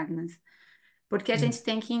cinco agnas. Porque a gente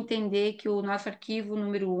tem que entender que o nosso arquivo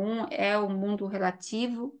número um é o mundo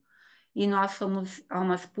relativo e nós somos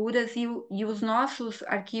almas puras e os nossos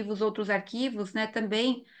arquivos, outros arquivos, né,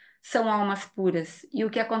 também são almas puras. E o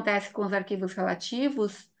que acontece com os arquivos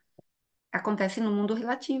relativos acontece no mundo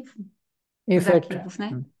relativo dos If at, arquivos,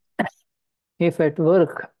 né? if at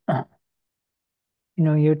work,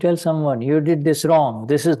 you tell someone, you did this wrong,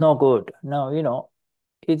 this is no good. Now,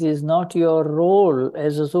 it is not your role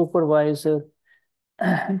as a supervisor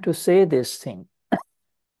to say this thing.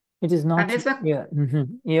 It is A not, mesma, yeah,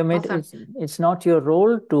 oh, sorry. it's not your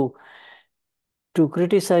role to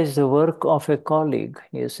criticize the work of a colleague,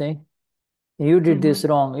 you see. You did this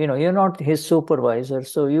wrong, you're not his supervisor,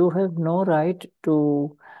 so you have no right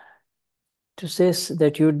to say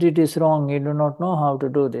that you did this wrong, you do not know how to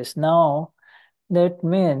do this. Now, that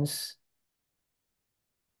means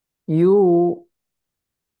you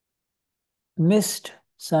missed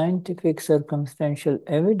scientific circumstantial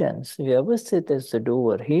evidence. Vyavasthit is the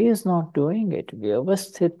doer. He is not doing it.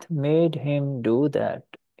 Vyavasthit made him do that,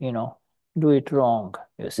 do it wrong,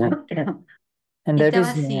 you see. And that Então, is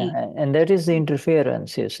assim, the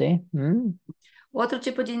interference, you see. outro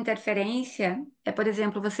tipo de interferência é, por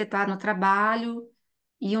exemplo, você está no trabalho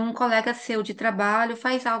e um colega seu de trabalho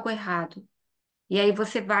faz algo errado. E aí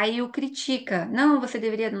você vai e o critica. Não, não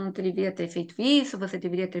deveria ter feito isso, você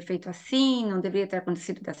deveria ter feito assim, não deveria ter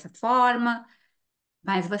acontecido dessa forma,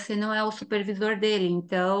 mas você não é o supervisor dele,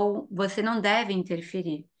 então você não deve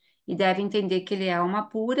interferir. E deve entender que ele é alma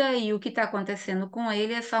pura e o que está acontecendo com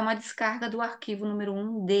ele é só uma descarga do arquivo número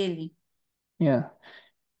um dele. Yeah.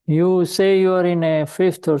 You say you are in a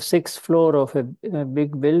fifth or sixth floor of a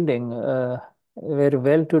big building where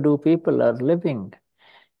well-to-do people are living.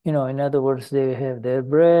 In other words, they have their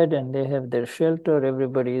bread and they have their shelter.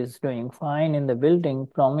 Everybody is doing fine in the building.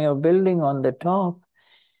 From your building on the top,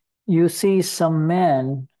 you see some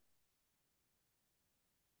man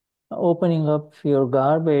opening up your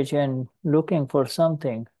garbage and looking for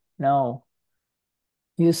something. Now,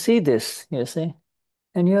 you see this, you see,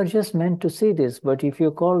 and you're just meant to see this. But if you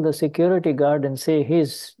call the security guard and say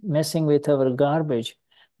he's messing with our garbage,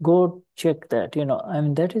 go check that.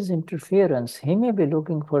 That is interference. He may be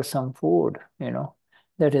looking for some food,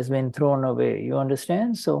 that has been thrown away. You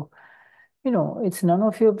understand? So, it's none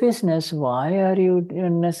of your business. Why are you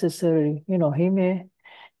unnecessary? He may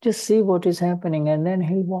just see what is happening and then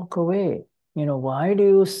he'll walk away. Why do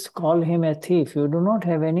you call him a thief? You do not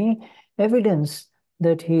have any evidence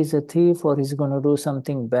that he's a thief or he's going to do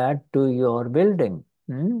something bad to your building.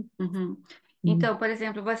 Uhum. Então, por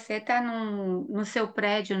exemplo, você está no seu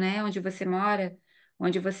prédio, né, onde você mora,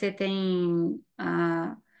 onde você tem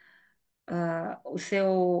o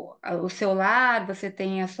seu lar, você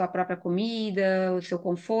tem a sua própria comida, o seu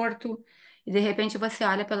conforto, e de repente você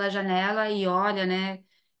olha pela janela e olha, né,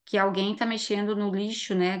 que alguém está mexendo no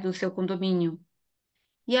lixo, né, do seu condomínio.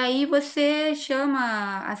 E aí você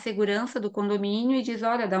chama a segurança do condomínio e diz,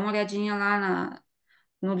 olha, dá uma olhadinha lá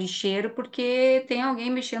no lixeiro, porque tem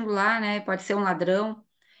alguém mexendo lá, né? Pode ser um ladrão.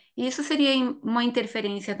 E isso seria uma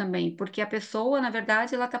interferência também, porque a pessoa, na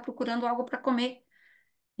verdade, ela está procurando algo para comer.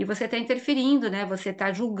 E você está interferindo, né? Você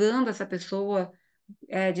está julgando essa pessoa,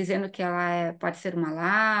 dizendo que ela pode ser uma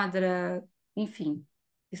ladra, enfim.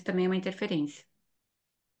 Isso também é uma interferência.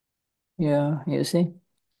 Yeah, you see,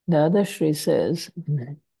 Dadashri says,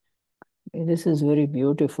 this is very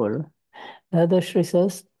beautiful. Dadashri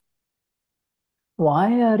says,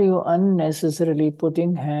 why are you unnecessarily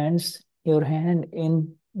putting your hand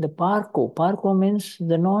in the parko? Parko means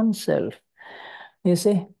the non-self. You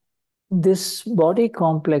see, this body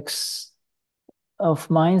complex of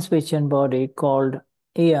mind, speech, and body called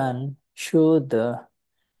Ian, Shuddha,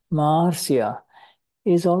 Marsya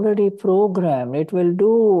is already programmed. It will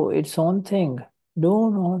do its own thing.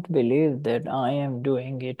 Do not believe that I am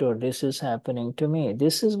doing it or this is happening to me.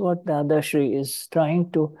 This is what Dadashri is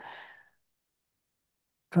trying to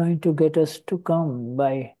get us to come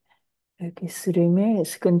by.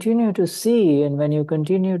 Continue to see, and when you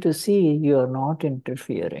continue to see, you are not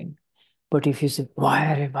interfering. But if you say,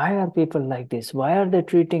 why are people like this? Why are they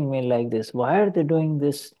treating me like this? Why are they doing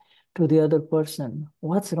this to the other person?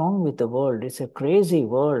 What's wrong with the world? It's a crazy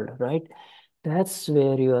world, right? That's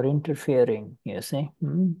where you are interfering, you see?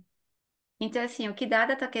 Então, assim, o que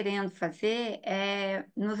Dada está querendo fazer é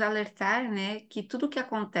nos alertar, né, que tudo que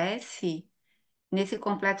acontece nesse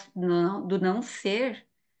complexo do não ser,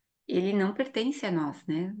 ele não pertence a nós,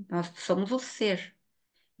 né? Nós somos o ser.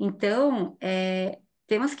 Então,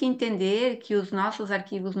 temos que entender que os nossos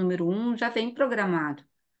arquivos número um já vem programado,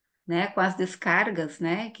 né? Com as descargas,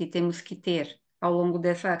 né? Que temos que ter ao longo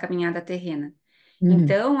dessa caminhada terrena. Mhm.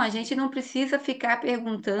 Então, a gente não precisa ficar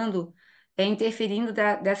perguntando, interferindo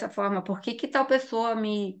dessa forma, por que que tal pessoa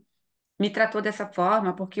me tratou dessa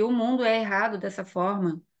forma, porque o mundo é errado dessa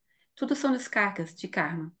forma. Tudo são descargas de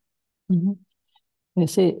karma. Mhm. You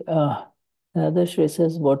see, Dadashri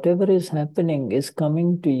says, whatever is happening is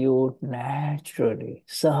coming to you naturally.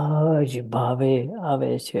 Sahaj bhave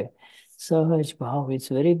ave che. Sahaj bhav, it's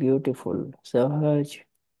very beautiful. Sahaj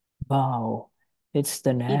bhav, it's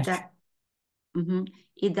the E, natural. Uhum.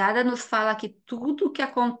 E Dada nos fala que tudo que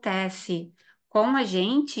acontece com a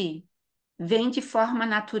gente vem de forma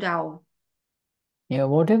natural. Yeah,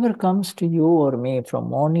 whatever comes to you or me from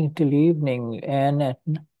morning till evening and at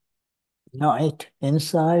night,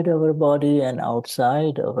 inside our body and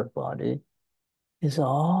outside our body, is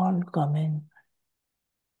all coming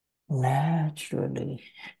naturally.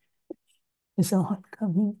 It's all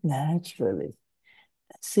coming naturally.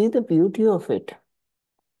 See the beauty of it.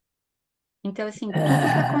 Então, assim, tudo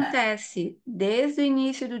que acontece desde o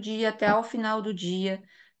início do dia até o final do dia,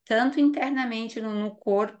 tanto internamente no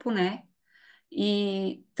corpo, né?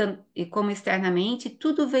 E como externamente,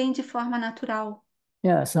 tudo vem de forma natural,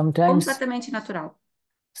 Yeah, completamente natural.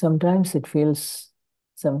 sometimes it feels,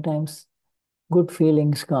 sometimes good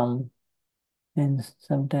feelings come and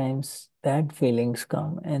sometimes bad feelings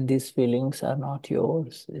come, and these feelings are not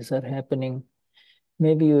yours. These are happening.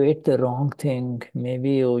 Maybe you ate the wrong thing.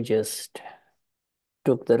 Maybe you just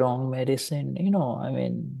took the wrong medicine. I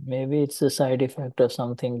mean, maybe it's a side effect of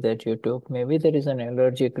something that you took. Maybe there is an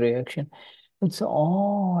allergic reaction. It's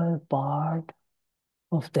all part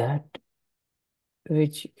of that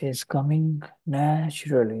which is coming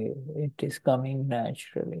naturally. It is coming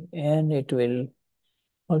naturally, and it will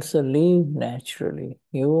also leave naturally.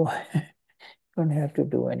 You don't have to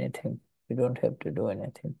do anything. You don't have to do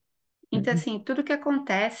anything. Então, assim, tudo que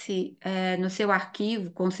acontece no seu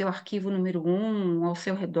arquivo, com o seu arquivo número um, ao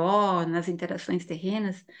seu redor, nas interações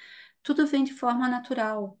terrenas, tudo vem de forma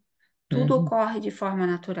natural. Tudo Mhm. ocorre de forma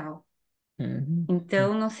natural. Mhm.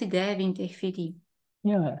 Então, não se deve interferir.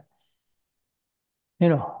 Yeah.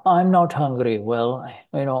 I'm not hungry. Well,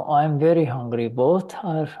 I'm very hungry. Both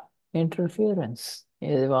are interference.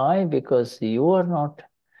 Why? Because you are not,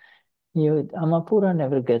 Amapura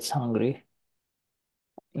never gets hungry.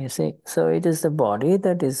 You see, so it is the body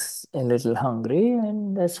that is a little hungry,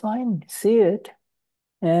 and that's fine. See it,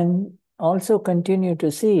 and also continue to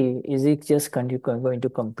see. Is he just going to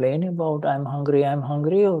complain about I'm hungry,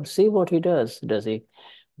 or see what he does? Does he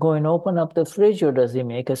go and open up the fridge, or does he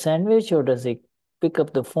make a sandwich, or does he pick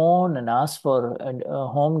up the phone and ask for a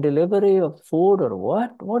home delivery of food, or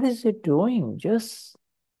what? What is he doing? Just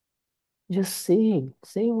see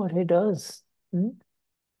what he does. Hmm?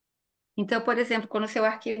 Então, por exemplo, quando o seu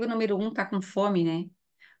arquivo número um está com fome, né?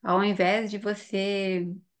 Ao invés de você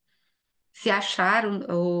se achar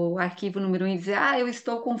o arquivo número um e dizer, eu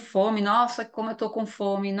estou com fome, nossa, como eu estou com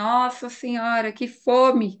fome, nossa senhora, que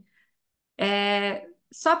fome!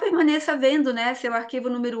 Só permaneça vendo, né? Seu arquivo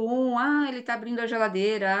número um, ele está abrindo a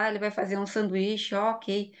geladeira, ele vai fazer um sanduíche,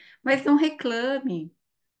 ok. Mas não reclame,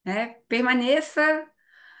 né? Permaneça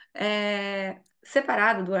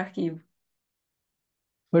separado do arquivo.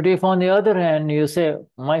 But if on the other hand you say,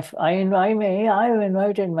 I've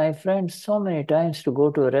invited my friend so many times to go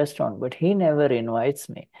to a restaurant, but he never invites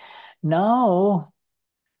me. Now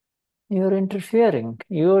you're interfering.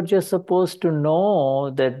 You're just supposed to know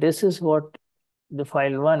that this is what the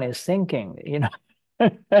file one is thinking.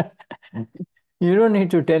 You don't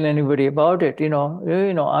need to tell anybody about it.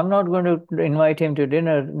 I'm not going to invite him to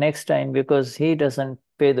dinner next time because he doesn't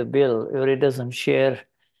pay the bill or he doesn't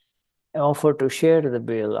offer to share the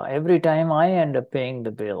bill. Every time I end up paying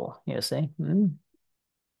the bill, you see?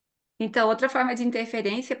 Então, outra forma de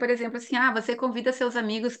interferência é, por exemplo, assim, você convida seus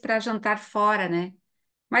amigos para jantar fora, né?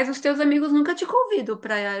 Mas os teus amigos nunca te convidam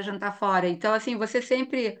para jantar fora. Então, assim, você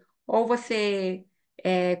sempre, ou você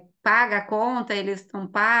paga a conta, eles não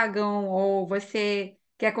pagam, ou você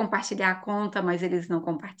quer compartilhar a conta, mas eles não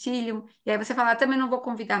compartilham. E aí você fala, também não vou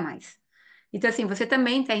convidar mais. Então, assim, você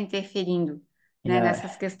também está interferindo, né, Yeah.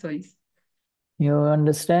 nessas questões. You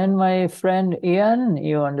understand, my friend Ian?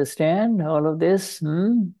 You understand all of this?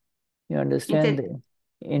 You understand Inte- the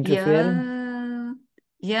interference? Ian,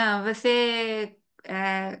 Ian, você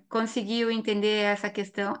conseguiu entender essa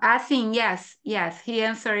questão? Sim, yes, yes. He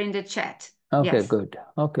answered in the chat. Okay, Yes. good.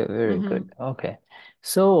 Okay, very good. Uhum. Okay.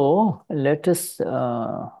 So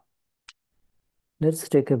let's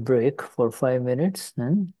take a break for 5 minutes,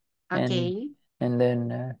 Ok. and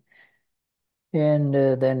then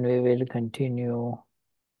we will continue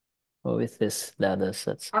with this Dada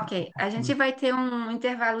Satsang. Ok. A gente vai ter um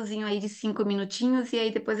intervalozinho aí de 5 minutinhos e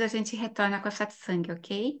aí depois a gente retorna com a satsang,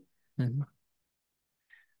 ok? Mhm.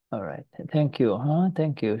 All right. Thank you.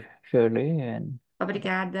 Thank you, Shirley. And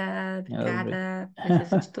Obrigada, Obri- obrigada.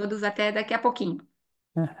 Presença de todos. Até daqui a pouquinho.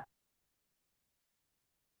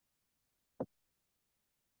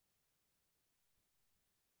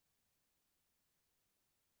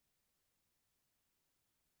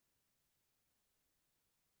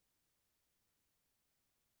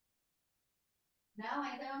 Não,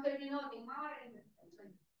 ainda não terminou, tem uma hora ainda.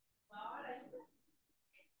 Uma hora ainda.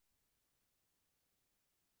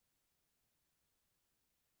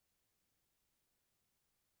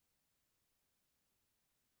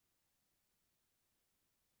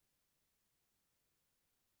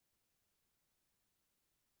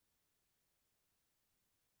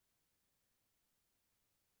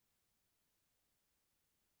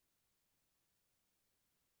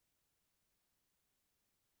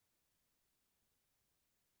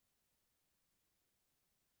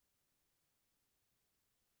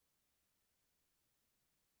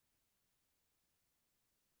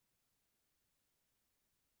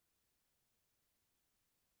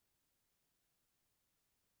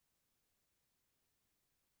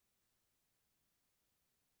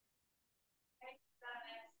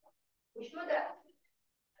 Vishuddha.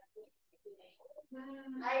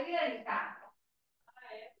 Aí ele tá.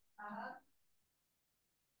 Aham.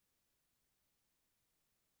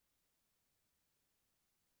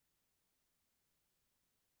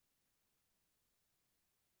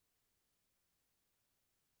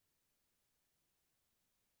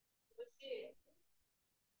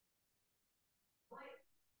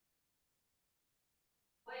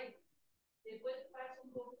 Oi. Depois tu faz um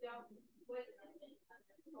pouco de alguma coisa.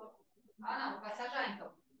 Ah, não, vou passar já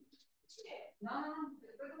então. Não, não, não.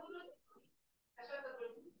 Depois eu vou.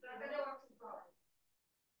 Cadê o óculos?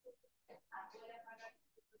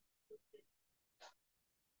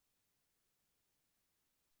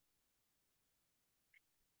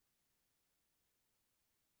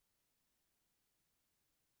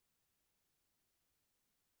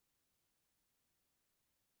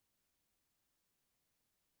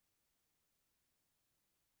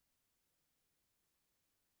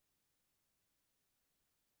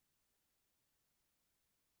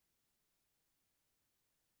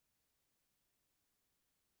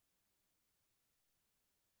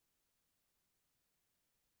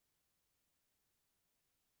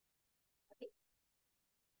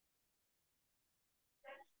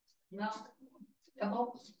 Não, tá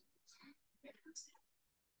bom.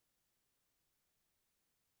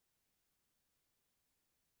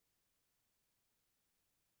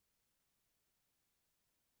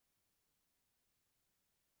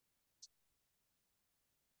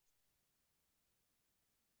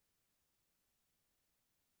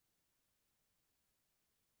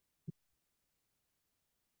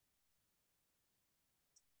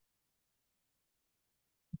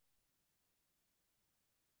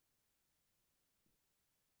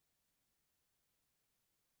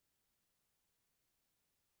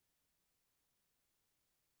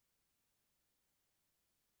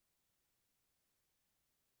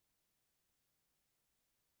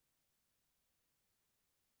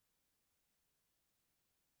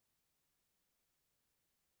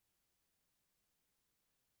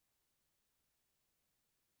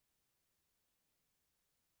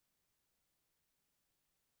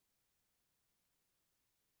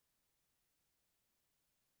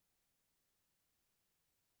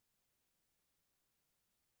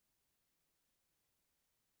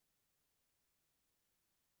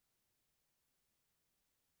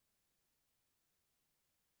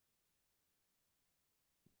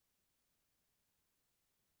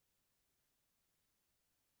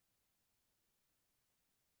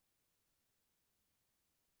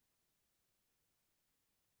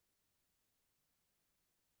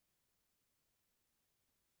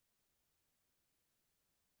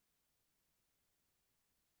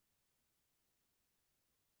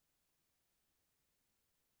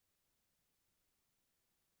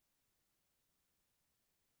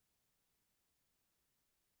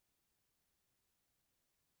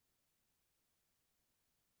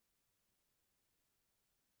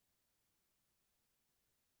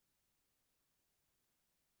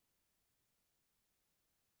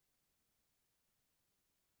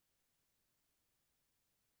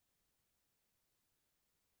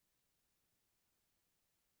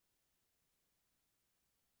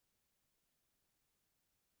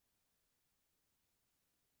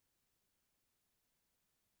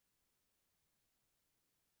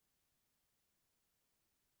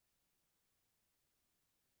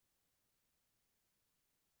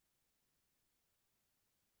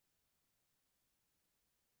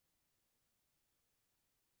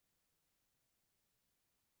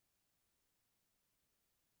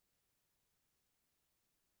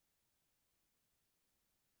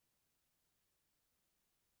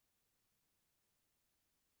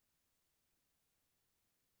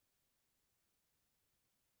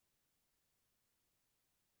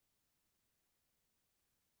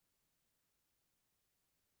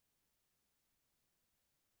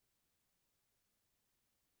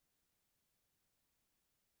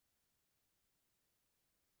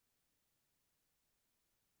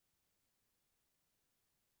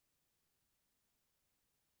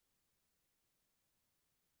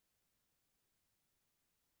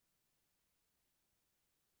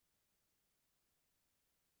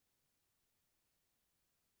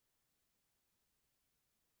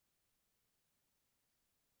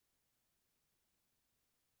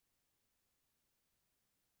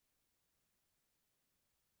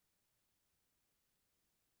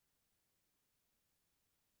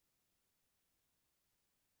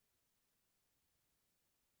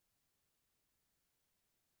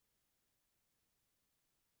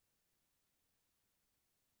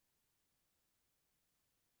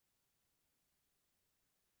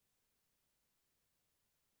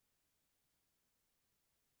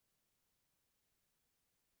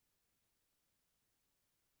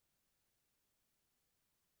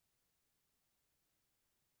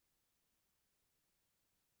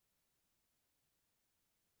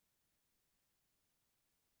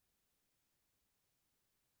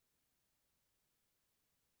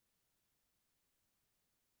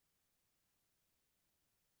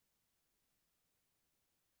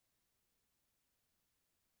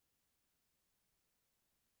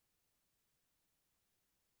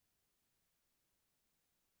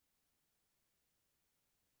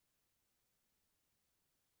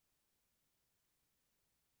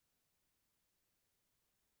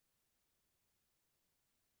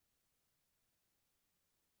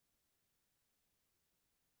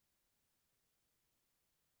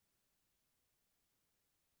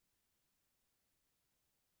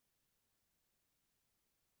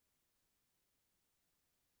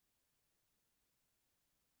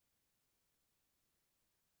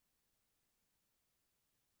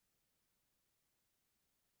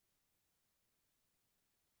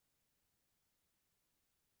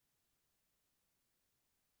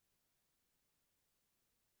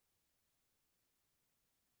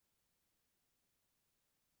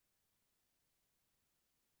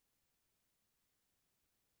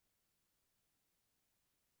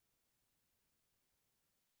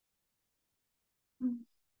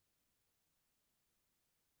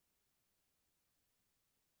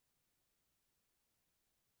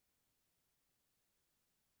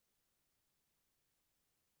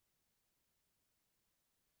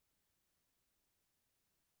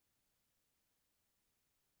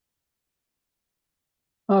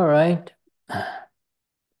 All right.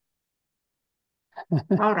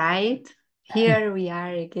 All right, here we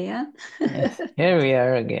are again. Yes, here we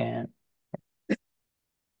are again.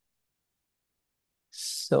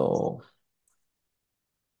 So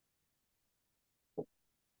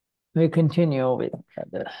we continue with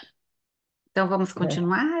the. Então vamos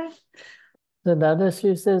continuar. So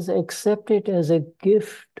Dadashri says, accept it as a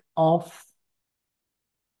gift of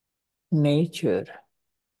nature.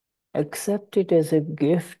 Accept it as a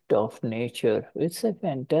gift of nature. It's a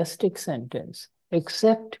fantastic sentence.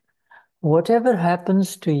 Accept whatever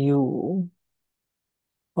happens to you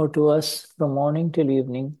or to us from morning till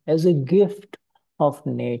evening as a gift of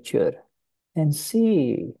nature and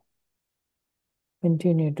see,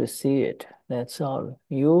 continue to see it. That's all.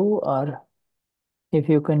 You are, if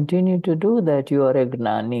you continue to do that, you are a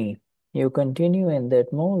Gnani. You continue in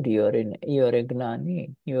that mode, you are a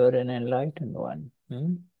Gnani. You are an enlightened one.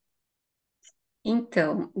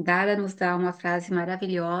 Então, Dada nos dá uma frase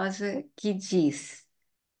maravilhosa que diz,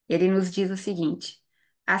 ele nos diz o seguinte: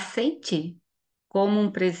 aceite como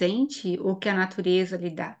um presente o que a natureza lhe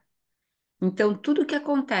dá. Então, tudo que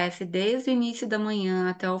acontece desde o início da manhã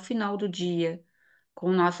até o final do dia, com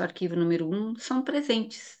o nosso arquivo número 1, são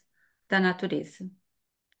presentes da natureza.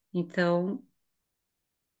 Então,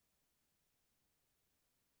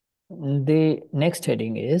 The next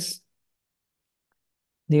heading is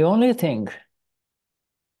the only thing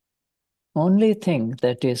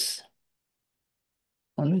that is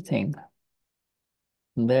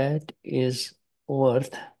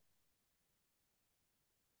worth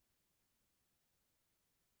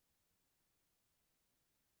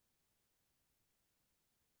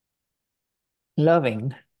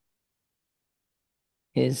loving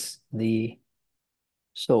is the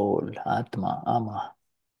soul, Atma, Ama.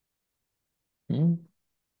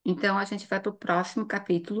 então a gente vai para o próximo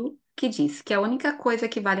capítulo que diz que a única coisa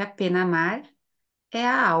que vale a pena amar é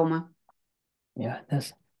a alma. Yeah,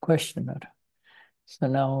 that's questioner. So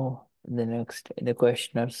now the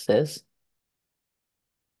questioner says,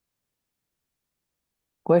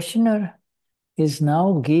 questioner is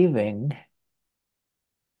now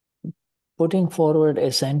putting forward a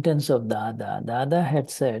sentence of Dada. Dada had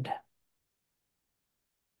said,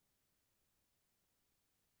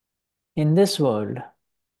 in this world,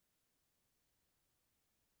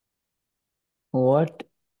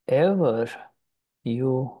 whatever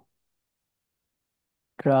you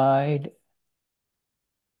tried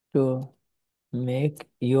to make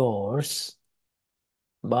yours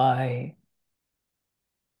by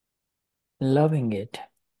loving it,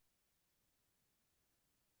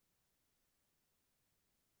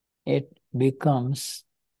 it becomes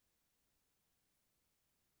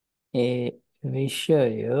a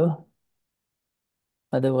Vishaya,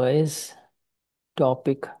 otherwise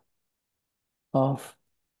topic of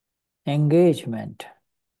engagement.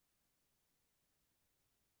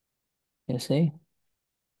 You see?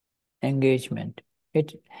 Engagement.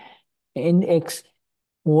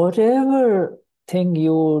 Whatever thing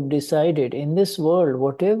you decided in this world,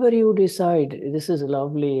 whatever you decide, this is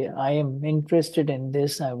lovely, I am interested in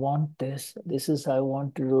this, I want this is I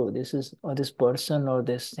want to do, this is, or this person or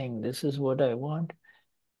this thing, this is what I want.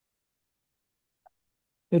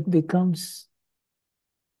 It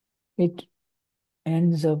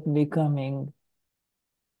ends up becoming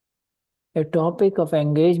a topic of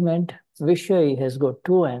engagement. Vishay has got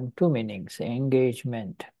two meanings,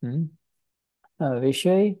 engagement.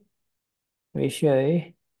 Vishay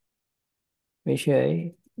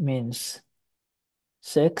means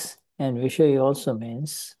sex, and Vishay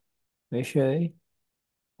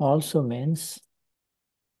also means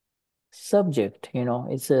subject.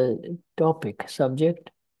 It's a topic,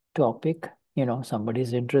 subject, topic. Somebody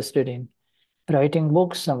is interested in writing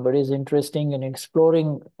books, somebody is interested in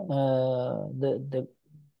exploring the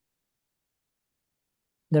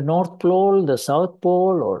North Pole, the South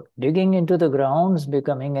Pole, or digging into the grounds,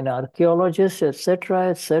 becoming an archaeologist,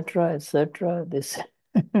 etc., etc., etc. This,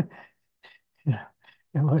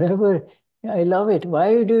 whatever. I love it.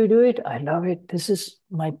 Why do you do it? I love it. This is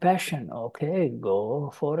my passion. Okay, go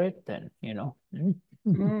for it then.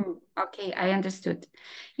 Ok, I understood.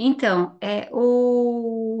 Então,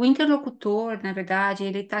 o interlocutor, na verdade,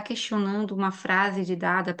 ele está questionando uma frase de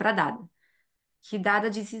Dada para Dada. Que Dada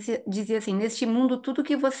dizia assim: neste mundo, tudo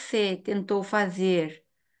que você tentou fazer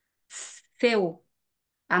seu,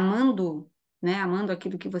 amando, né, amando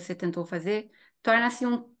aquilo que você tentou fazer, torna-se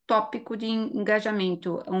um tópico de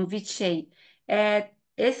engajamento, um vichay.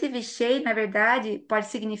 Esse vichay, na verdade, pode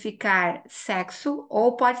significar sexo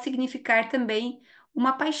ou pode significar também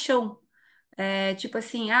uma paixão. tipo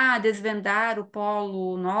assim, desvendar o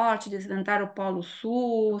Polo Norte, desvendar o Polo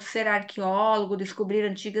Sul, ser arqueólogo, descobrir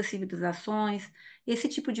antigas civilizações, esse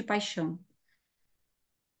tipo de paixão.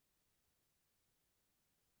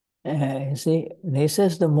 See, this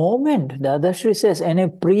is the moment. Dadashri says, "Ene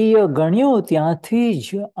priya ganyo ત્યાંથી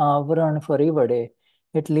જ આવરણ ફરી વળે."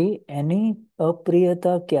 એટલે એની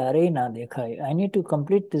અપ્રિયતા ક્યારેય ના દેખાય. I need to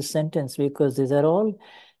complete this sentence because these are all,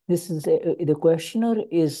 this is, the questioner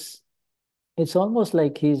is, it's almost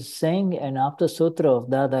like he's saying an Apta Sutra of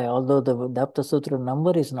Dada, although the Apta Sutra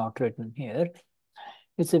number is not written here.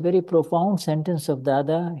 It's a very profound sentence of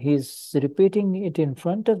Dada. He's repeating it in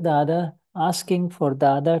front of Dada, asking for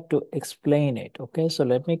Dada to explain it. Okay, so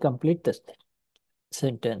let me complete this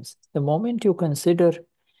sentence. The moment you consider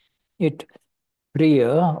it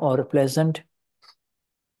priya or pleasant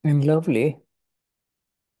and lovely,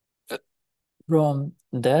 from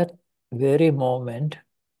that very moment,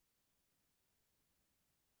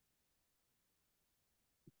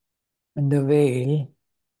 the veil,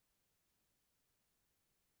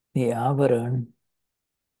 the avaran,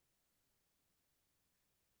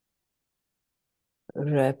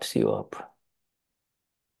 wraps you up.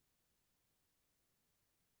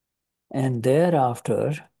 And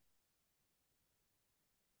thereafter,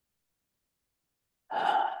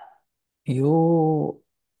 you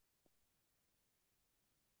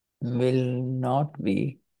will not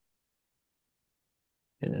be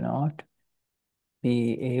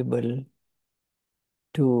able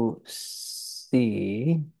to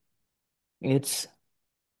see its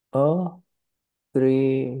apriyata.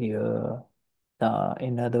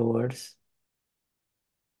 In other words,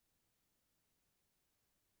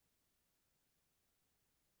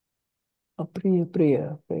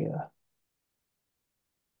 priya.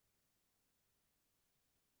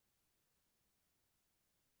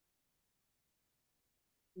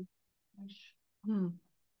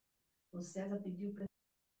 O César pediu para.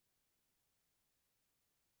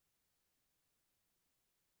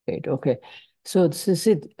 Right, okay. So this is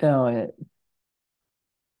it.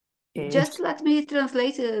 Just let me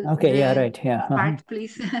translate Okay, yeah, the right, yeah. part,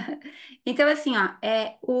 please. Então, assim, ó,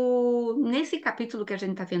 nesse capítulo que a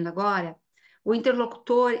gente está vendo agora, o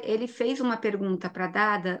interlocutor, ele fez uma pergunta para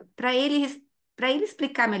Dada, para ele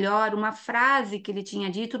explicar melhor uma frase que ele tinha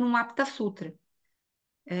dito no Apta Sutra.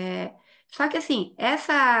 Só que, assim,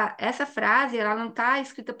 essa frase, ela não está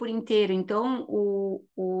escrita por inteiro, então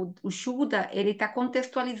o Shuddha, ele está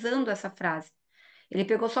contextualizando essa frase. Ele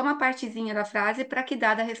pegou só uma partezinha da frase para que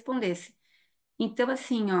Dada respondesse. Então,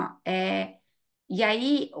 assim, ó, e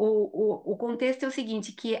aí o contexto é o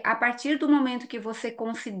seguinte, que a partir do momento que você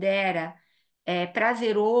considera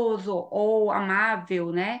prazeroso ou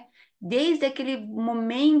amável, né? Desde aquele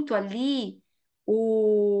momento ali,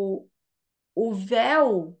 o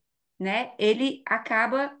véu, né? Ele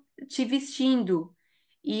acaba te vestindo.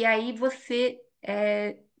 E aí você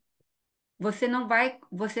não vai,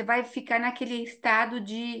 você vai ficar naquele estado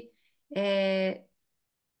é,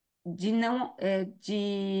 de não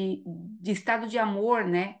de estado de amor,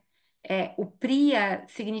 né? O Priya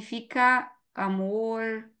significa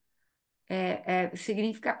amor,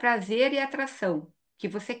 significa prazer e atração que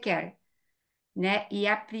você quer, né? E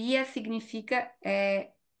a Priya significa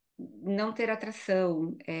não ter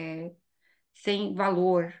atração, sem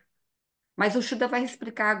valor. Mas o Shuddha vai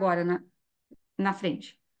explicar agora na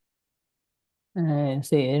frente.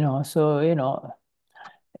 See, so,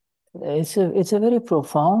 it's a very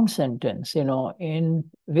profound sentence,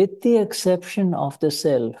 with the exception of the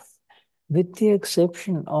self, with the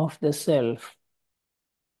exception of the self.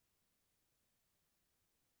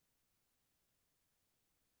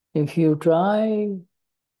 If you try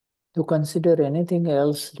to consider anything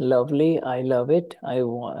else lovely, I love it, I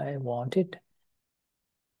want it,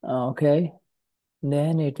 okay,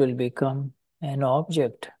 then it will become an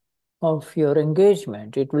object of your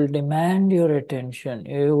engagement. It will demand your attention.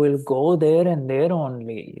 You will go there and there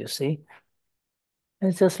only, you see.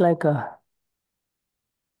 It's just like and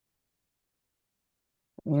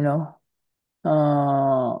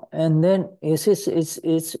then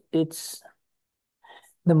it's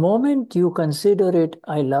the moment you consider it,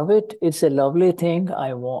 I love it, it's a lovely thing,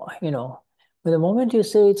 I want, but the moment you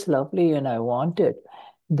say it's lovely and I want it,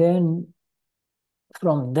 then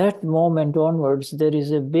from that moment onwards, there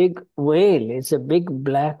is a big veil. It's a big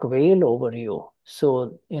black veil over you.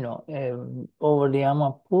 So, over the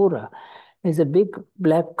Amapura, there's a big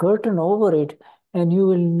black curtain over it, and you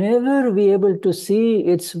will never be able to see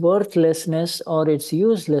its worthlessness or its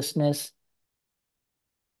uselessness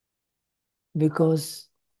because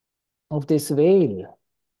of this veil,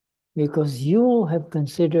 because you have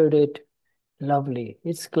considered it lovely.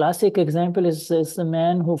 Its classic example is the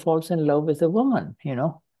man who falls in love with a woman, you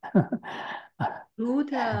know.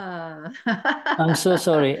 Buddha. I'm so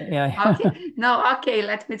sorry. Yeah. Ok, não, ok,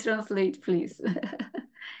 let me translate, please.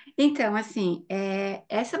 Então, assim,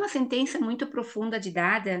 essa é uma sentença muito profunda de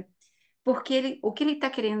Dada, porque o que ele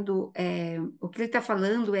está querendo, o que ele está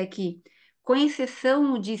falando é que, com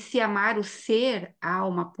exceção de se amar o ser, a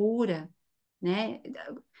alma pura, né,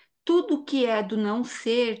 tudo que é do não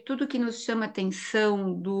ser, tudo que nos chama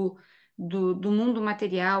atenção do mundo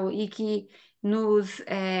material e que nos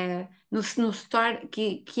torna,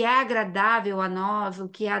 que é agradável a nós, o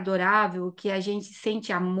que é adorável, o que a gente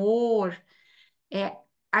sente amor, é,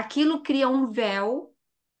 aquilo cria um véu,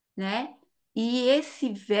 né? E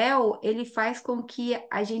esse véu, ele faz com que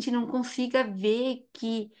a gente não consiga ver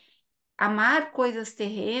que amar coisas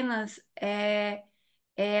terrenas é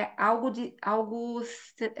algo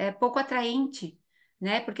pouco atraente,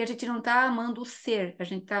 né? Porque a gente não está amando o ser, a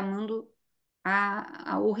gente está amando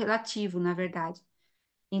o relativo, na verdade.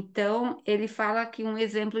 Então, ele fala que um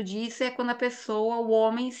exemplo disso é quando a pessoa, o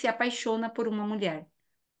homem, se apaixona por uma mulher,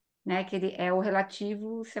 né? Que ele é o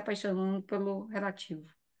relativo se apaixonando pelo relativo.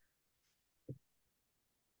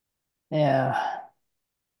 Yeah.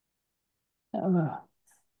 Uh,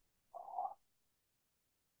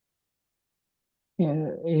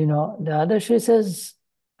 you know, the other Shri says,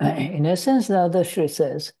 in essence, the other Shri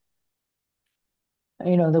says,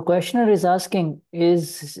 you know, the questioner is asking,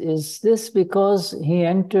 is this because he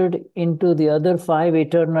entered into the other five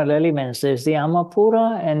eternal elements? There's the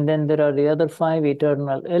Amapura, and then there are the other five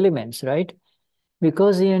eternal elements, right?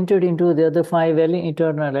 Because he entered into the other five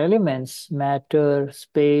eternal elements, matter,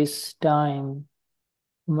 space, time,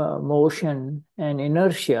 motion, and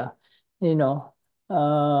inertia, you know,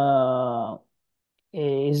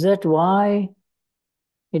 is that why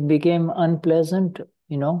it became unpleasant,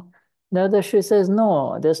 you know? The other Shri says,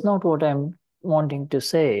 no, that's not what I'm wanting to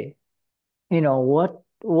say. You know,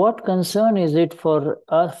 what concern is it for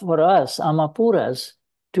us, Amapuras,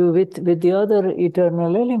 with the other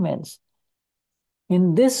eternal elements?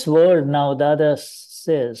 In this world now, Dada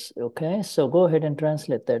says, okay, so go ahead and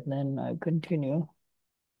translate that, then I continue.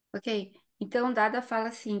 Ok, então Dada fala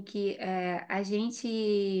assim que a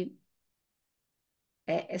gente,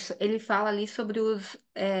 ele fala ali sobre os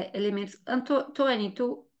elementos.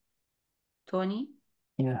 Tony?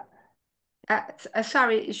 Yeah.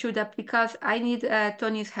 Sorry, Shuddha, because I need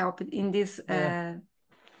Tony's help in this.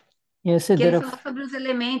 Yes, Que ele falou sobre os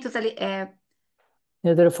elementos ali.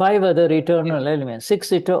 There are five other eternal elements.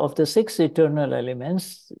 Of the six eternal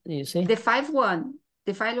elements, you see? The file one.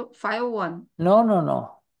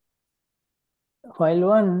 No. File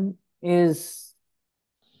one is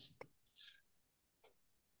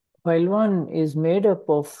made up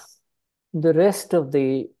of the rest of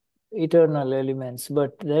the eternal elements,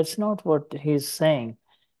 but that's not what he's saying.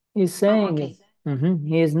 He's saying, Okay.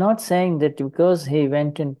 He is not saying that because he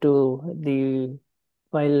went into the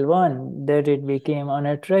file one that it became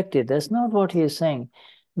unattractive. That's not what he's saying.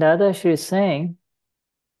 Dadash is saying,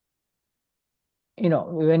 you know,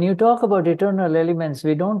 when you talk about eternal elements,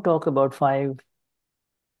 we don't talk about file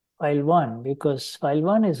one, because file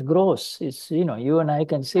one is gross. It's, you know, you and I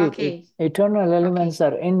can see Okay. it. Eternal elements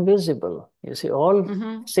are invisible. You see, all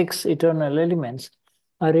six eternal elements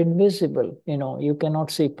are invisible. You know, you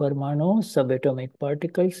cannot see Parmanu, subatomic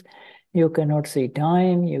particles. You cannot see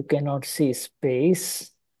time. You cannot see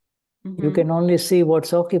space. You can only see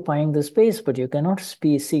what's occupying the space, but you cannot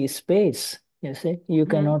see space. You see, you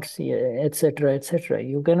cannot see, etc., etc.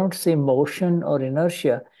 You cannot see motion or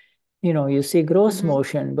inertia. You know, you see gross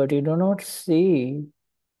motion, but you do not see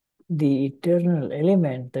the eternal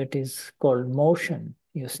element that is called motion.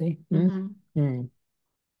 You see.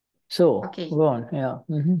 So, Okay. go on. Yeah.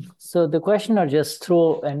 So the questioner just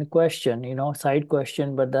throw a question, you know, side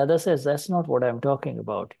question, but the other says that's not what I'm talking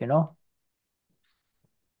about. You know.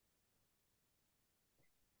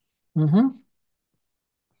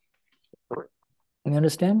 You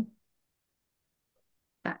understand?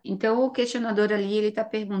 Tá. Então, o questionador ali, ele está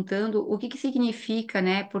perguntando o que que significa,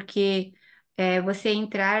 né? Porque você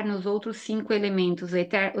entrar nos outros cinco elementos,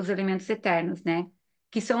 os elementos eternos, né?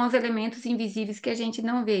 Que são os elementos invisíveis que a gente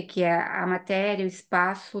não vê, que é a matéria, o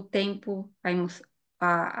espaço, o tempo,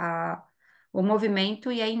 o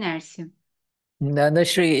movimento e a inércia.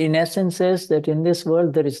 Dadashri, in essence, says that in this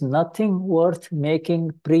world there is nothing worth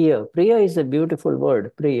making priya. Priya is a beautiful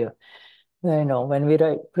word, priya. You know, when we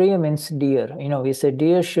write, priya means dear. You know, we say,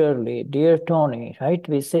 dear Shirley, dear Tony, right?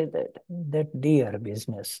 We say that dear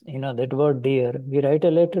business, you know, that word dear. We write a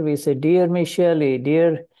letter, we say, dear Michelle,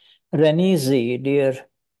 dear Renisi, dear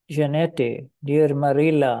Janette, dear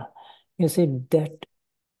Marilla. You see, that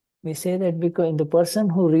we say that because the person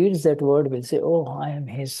who reads that word will say, oh, I am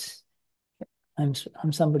his, I'm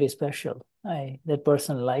somebody special. That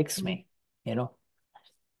person likes me, you know.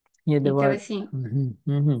 Yeah, the Então, word. assim,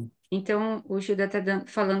 Mm-hmm. o Shuddha está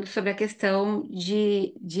falando sobre a questão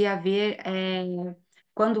de haver,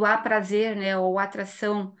 quando há prazer, né, ou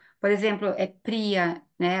atração, por exemplo, é priya,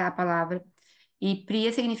 né, a palavra, e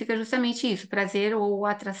priya significa justamente isso, prazer ou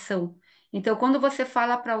atração. Então, quando você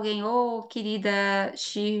fala para alguém, ô querida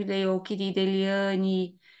Shirley, ou querida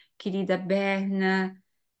Eliane, querida Berna,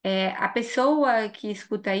 a pessoa que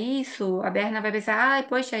escuta isso, a Berna vai pensar, ai,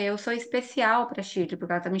 poxa, eu sou especial para Shirley,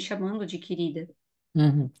 porque ela está me chamando de querida.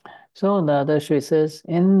 Mm-hmm. So the other Sri says,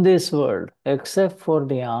 in this world, except for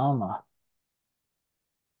the ama,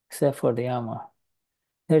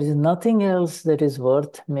 there is nothing else that is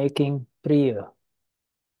worth making priya.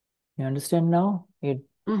 You understand now?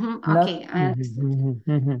 Ok,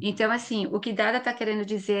 Então, assim, o que Dada está querendo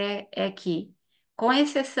dizer é que, com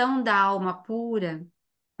exceção da alma pura,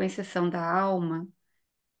 com exceção da alma,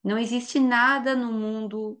 não existe nada no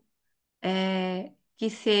mundo que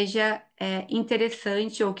seja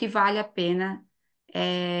interessante ou que vale a pena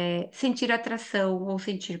sentir atração ou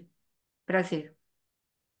sentir prazer.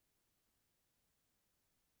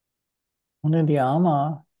 Only the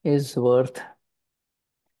ama is worth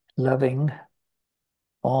loving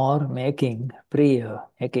or making priya,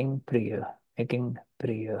 priya.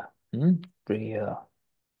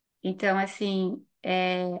 Então, assim,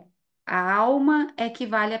 a alma é que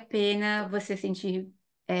vale a pena você sentir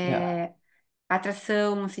Yeah,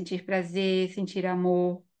 atração, sentir prazer, sentir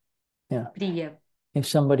amor, yeah. priya. If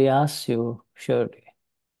somebody asks you, Shirley,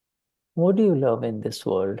 what do you love in this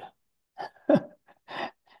world?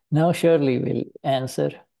 Now Shirley will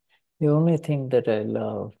answer, the only thing that I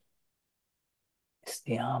love is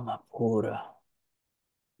the ama pura.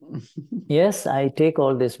 Yes, I take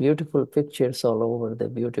all these beautiful pictures all over the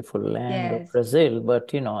beautiful land of Yes. Brazil,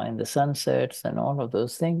 but in the sunsets and all of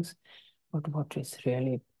those things. But what is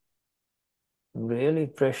really, really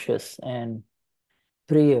precious and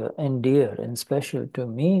priya and dear and special to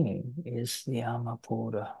me is the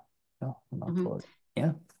Amapura. Amapura.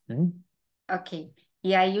 Yeah. Ok.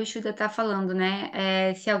 E aí o Shuddha está falando,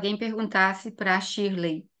 né? Se alguém perguntasse para a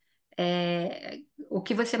Shirley o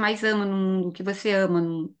que você mais ama no mundo, o que você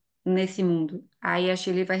ama nesse mundo, aí a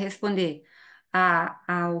Shirley vai responder: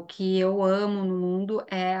 o que eu amo no mundo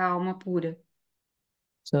é a alma pura.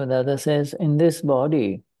 So Dada says, in this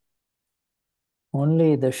body,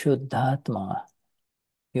 only the Shuddhatma,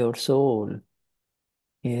 your soul,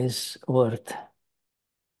 is worth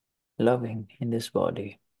loving in this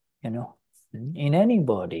body, in any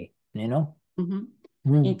body. Uhum.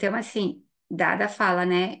 Mm. Então, assim, Dada fala,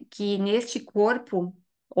 né, que neste corpo,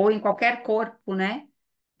 ou em qualquer corpo, né,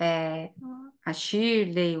 é, a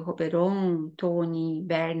Shirley, o Roberon, Tony,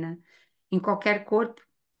 Berna, em qualquer corpo,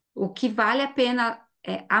 o que vale a pena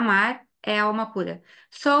amar é a alma pura.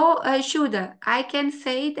 So, Shuddha, I can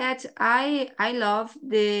say that I love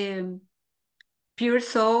the pure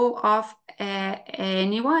soul of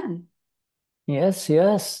anyone. Yes.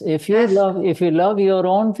 If you Yes. love your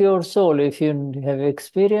own pure soul, if you have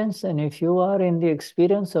experience and if you are in the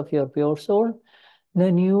experience of your pure soul,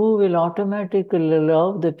 then you will automatically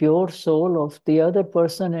love the pure soul of the other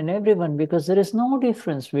person and everyone, because there is no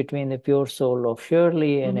difference between the pure soul of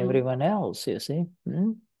Shirley and everyone else, you see.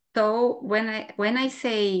 So when I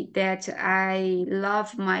say that I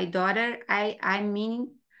love my daughter, I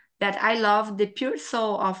mean that I love the pure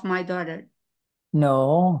soul of my daughter.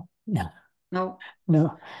 No. No.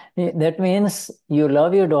 No. That means you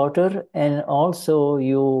love your daughter and also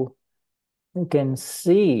you can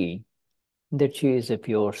see that she is a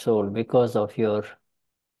pure soul because of your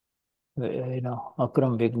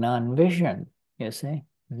Akram Vignan vision, you see.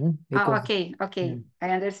 Because Ok. I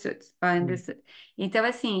understood. I understood. Então,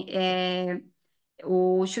 assim,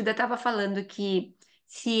 o Shuddha estava falando que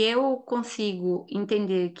se eu consigo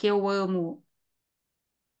entender que eu amo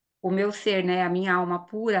o meu ser, né, a minha alma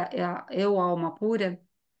pura, eu, alma pura,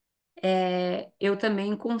 eu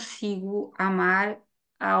também consigo amar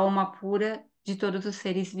a alma pura de todos os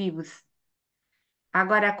seres vivos.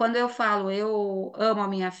 Agora, quando eu falo eu amo a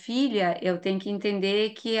minha filha, eu tenho que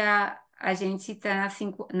entender que a gente está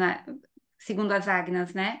segundo as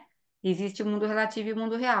Agnas, né? Existe o mundo relativo e o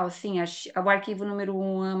mundo real. Sim, o arquivo número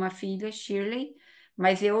 1 ama a filha, Shirley,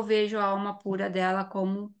 mas eu vejo a alma pura dela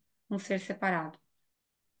como um ser separado.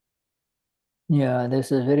 yeah,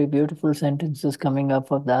 this is very beautiful sentences coming up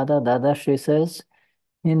of Dada. Dada, she says,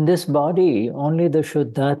 in this body, only the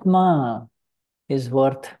Shuddhatma is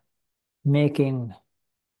worth making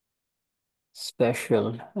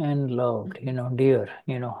special and loved, dear,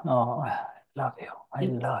 oh, I love you.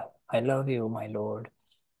 I love you, my Lord.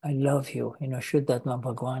 I love you, Shuddhatma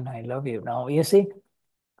Bhagwan, I love you. Now, you see,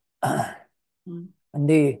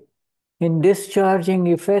 in discharging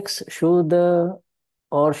effects, Shuddha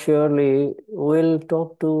or Schirley will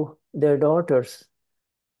talk to their daughters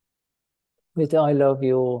with I love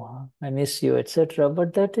you, I miss you, etc.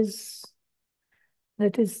 But that is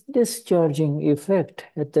discharging effect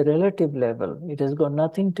at the relative level. It has got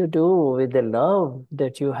nothing to do with the love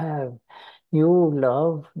that you have. You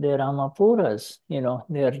love their Amapuras,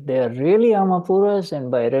 they're really Amapuras,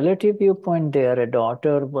 and by relative viewpoint, they are a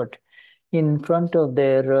daughter, but in front of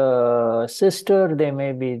their sister, they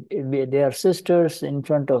may be their sisters, in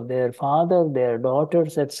front of their father, their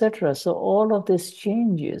daughters, etc. So all of this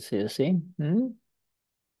changes, you see.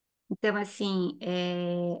 Então, assim,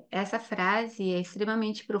 essa frase é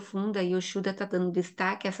extremamente profunda e o Shuddha está dando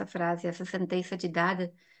destaque a essa frase, essa sentença de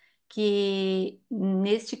Dada, que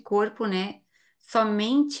neste corpo, né,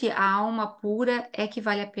 somente a alma pura é que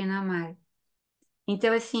vale a pena amar.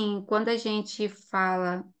 Então, assim, quando a gente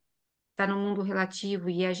fala, tá no mundo relativo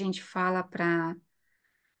e a gente fala para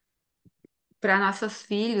nossos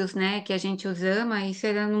filhos, né, que a gente os ama, isso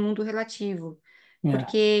é no mundo relativo, Yeah.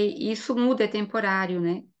 porque isso muda, é temporário,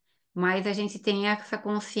 né? Mas a gente tem essa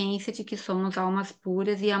consciência de que somos almas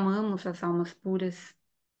puras e amamos as almas puras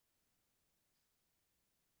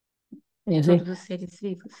de You see? todos os seres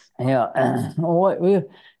vivos. Yeah.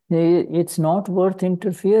 It's not worth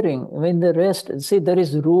interfering. When the rest, see, there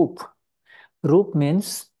is roop. Roop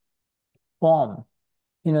means form.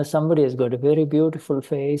 Somebody has got a very beautiful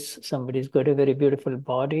face, somebody's got a very beautiful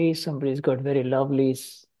body, somebody's got very lovely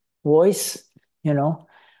voice, and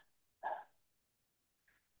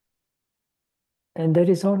that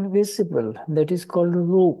is all visible. That is called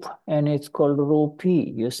roop, and it's called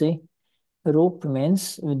roopi, you see. Roop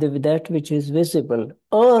means that which is visible.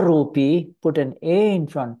 Arupi, put an A in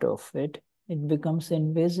front of it, it becomes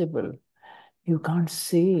invisible. You can't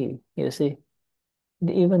see, you see.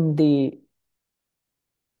 Even the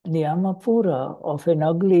Amapura of an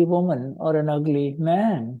ugly woman or an ugly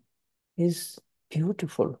man is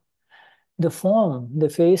beautiful. The form, the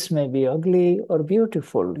face may be ugly or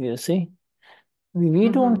beautiful, you see. We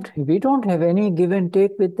don't have any give and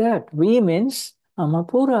take with that. We means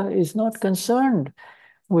Amapura is not concerned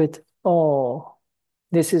with, oh,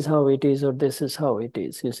 this is how it is or this is how it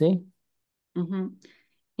is, you see. Uhum.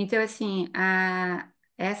 Então, assim,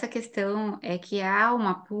 essa questão é que a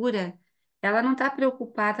alma pura, ela não está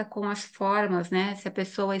preocupada com as formas, né? Se a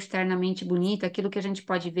pessoa é externamente bonita, aquilo que a gente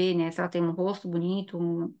pode ver, né? Se ela tem um rosto bonito,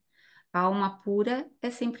 a alma pura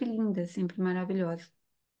é sempre linda, sempre maravilhosa.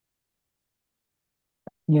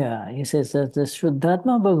 Yeah, he says that the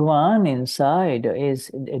Shuddhatma Bhagwan inside is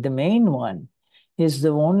the main one, is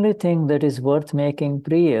the only thing that is worth making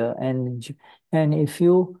priya. And if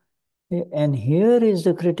you, and here is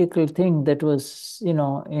the critical thing that was,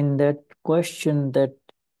 in that question that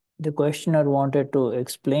the questioner wanted to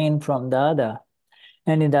explain from Dada.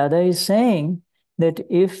 And Dada is saying that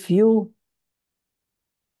if you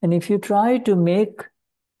try to make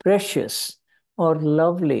precious or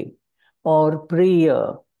lovely or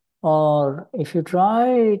priya, or if you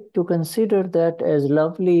try to consider that as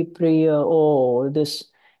lovely, priya, oh,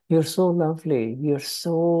 this, you're so lovely, you're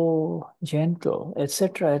so gentle,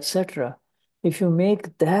 etc., etc. If you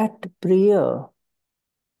make that priya,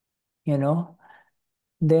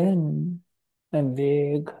 then a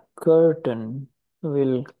big curtain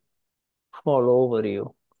will fall over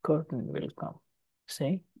you. Curtain will come.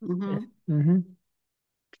 See? Uhum. Mm-hmm.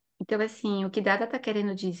 Então, assim, o que Dada está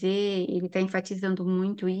querendo dizer, ele está enfatizando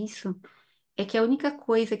muito isso, é que a única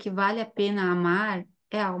coisa que vale a pena amar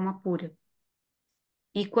é a alma pura.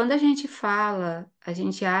 E quando a gente fala, a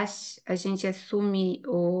gente assume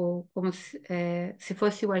como se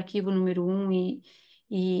fosse o arquivo número 1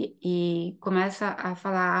 e começa a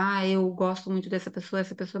falar, eu gosto muito dessa pessoa,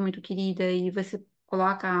 essa pessoa é muito querida, e você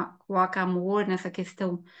coloca amor nessa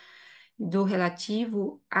questão do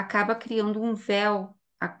relativo, acaba criando um véu,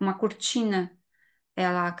 uma cortina,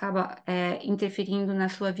 ela acaba interferindo na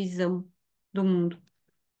sua visão do mundo.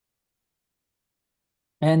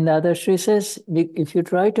 And Dadashri says, if you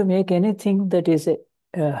try to make anything that is,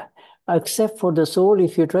 except for the soul,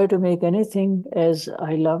 if you try to make anything as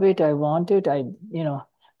I love it, I want it,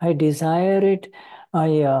 I desire it,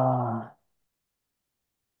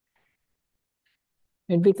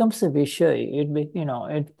 it becomes a vishay.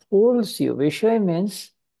 It pulls you. Vishay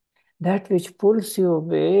means that which pulls you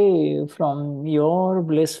away from your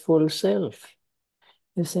blissful self.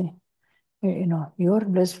 You see, you're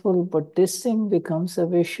blissful, but this thing becomes a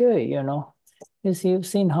vishay, You see, you've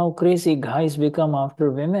seen how crazy guys become after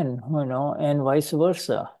women, and vice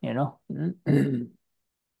versa.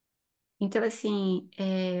 Então, assim,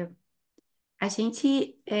 a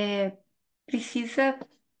gente precisa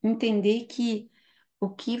entender que o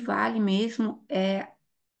que vale mesmo é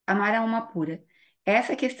amar a alma pura.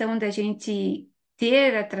 Essa questão da gente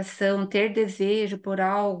ter atração, ter desejo por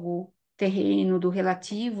algo terreno, do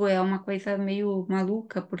relativo, é uma coisa meio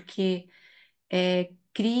maluca, porque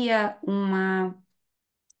cria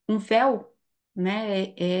um véu, né,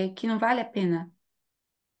 que não vale a pena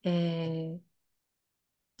Yeah.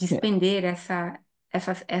 despender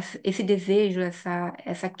esse desejo,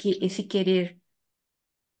 esse querer.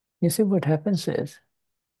 You see, what happens is,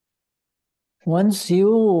 once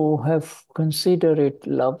you have considered it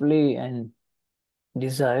lovely and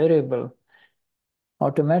desirable,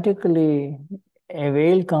 automatically a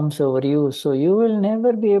veil comes over you. So you will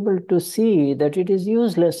never be able to see that it is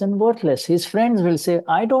useless and worthless. His friends will say,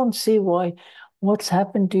 I don't see what's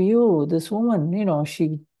happened to you. This woman,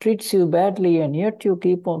 she treats you badly and yet you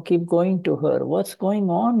keep going to her. What's going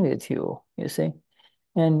on with you? You see?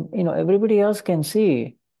 And, everybody else can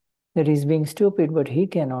see that he's being stupid, but he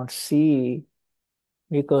cannot see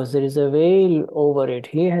because there is a veil over it.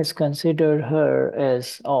 He has considered her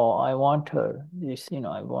as, oh, I want her.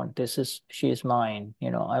 She is mine.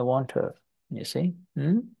 I want her. You see?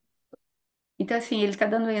 Hmm? Então, assim, ele está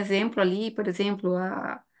dando um exemplo ali, por exemplo,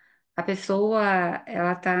 a pessoa,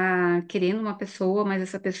 ela está querendo uma pessoa, mas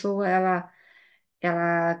essa pessoa,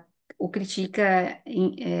 ela o critica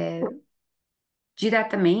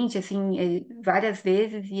diretamente, assim, várias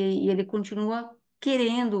vezes, e ele continua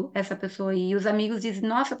querendo essa pessoa. E os amigos dizem,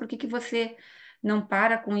 nossa, por que que você não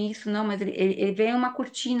para com isso? Não, mas ele vê uma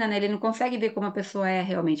cortina, né? Ele não consegue ver como a pessoa é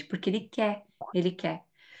realmente, porque ele quer, ele quer.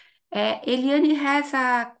 Eliane has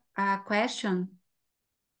a question.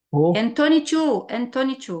 Oh, And Tony too.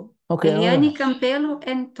 okay. Eliane Campelo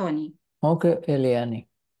and Tony. Okay, Eliane.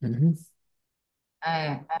 Mhm.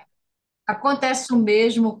 É, acontece o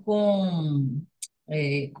mesmo com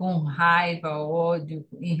raiva, ódio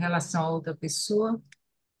em relação a outra pessoa,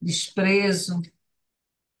 desprezo.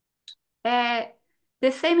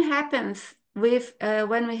 The same happens with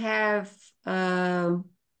when uh,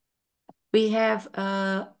 we have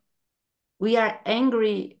we are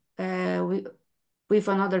angry with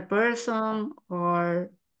another person or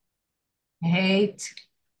Hate.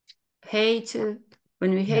 hate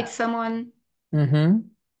when we hate Yeah. someone. Mm-hmm.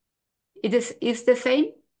 It's the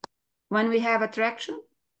same when we have attraction.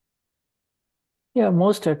 Yeah,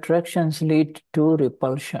 most attractions lead to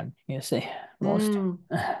repulsion, you see. Most Mm.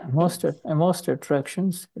 most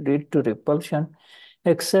attractions lead to repulsion,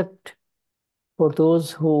 except for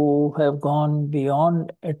those who have gone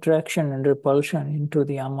beyond attraction and repulsion into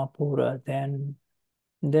the Amapura, then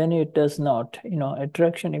it does not.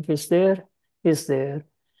 Attraction, if it's there, is there.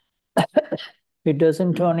 It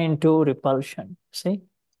doesn't turn into repulsion. See?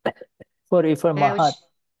 For É, Mahat.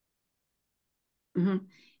 Uhum.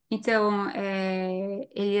 Então,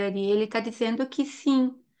 ele está dizendo que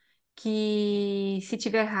sim, que se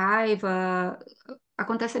tiver raiva,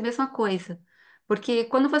 acontece a mesma coisa. Porque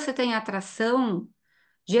quando você tem atração,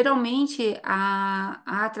 geralmente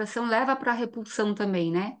a atração leva para a repulsão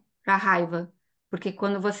também, né? Para a raiva. Porque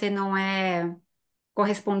quando você não é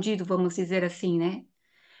correspondido, vamos dizer assim, né?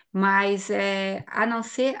 Mas a não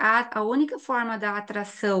ser a única forma da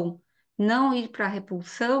atração não ir para a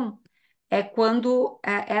repulsão é quando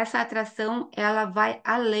essa atração ela vai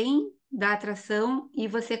além da atração e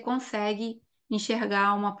você consegue enxergar a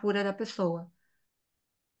alma pura da pessoa.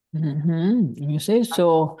 You see,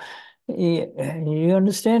 so you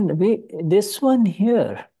understand, this one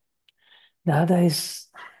here, Dada is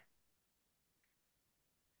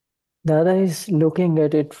looking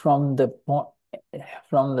at it from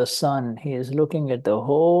the sun. He is looking at the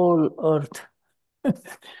whole earth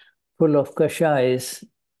full of kashais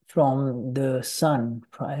from the sun,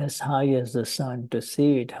 as high as the sun, to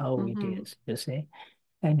see it how it Uhum. is, you see.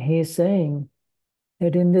 And he is saying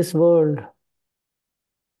that in this world,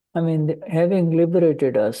 I mean, having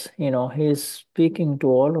liberated us, he is speaking to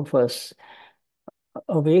all of us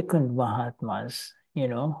awakened Mahatmas,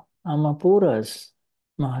 Amapuras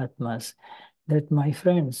Mahatmas, that my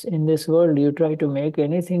friends, in this world, you try to make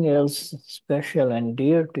anything else special and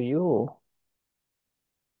dear to you,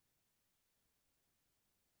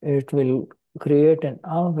 it will create an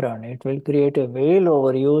avran, it will create a veil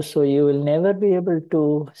over you, so you will never be able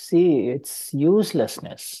to see its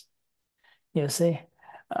uselessness. You see,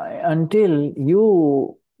 until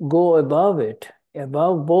you go above it,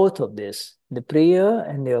 above both of this, the priya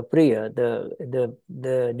and the apriya,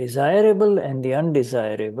 the desirable and the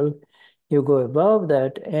undesirable, You go above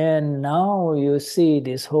that, and now you see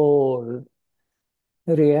this whole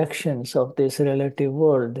reactions of this relative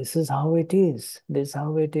world. This is how it is. This is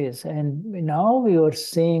how it is. And now you are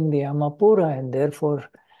seeing the Amapura, and therefore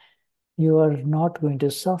you are not going to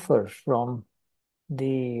suffer from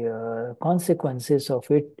the consequences of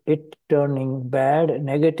it turning bad,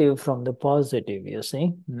 negative from the positive, you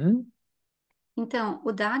see? Hmm? Então,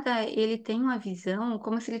 o Dada, ele tem uma visão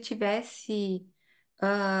como se ele tivesse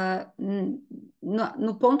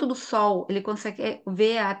no ponto do sol, ele consegue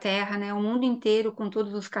ver a Terra, né, o mundo inteiro com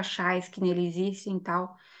todos os cachais que nele existem e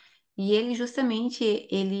tal. E ele justamente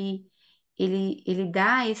ele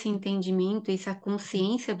dá esse entendimento, essa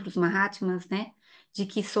consciência para os Mahatmas, né, de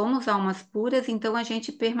que somos almas puras, então a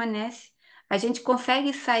gente permanece, a gente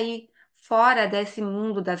consegue sair fora desse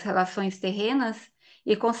mundo das relações terrenas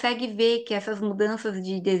e consegue ver que essas mudanças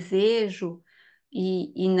de desejo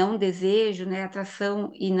e não desejo, né,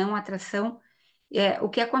 atração e não atração, o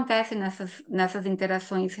que acontece nessas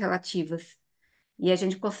interações relativas. E a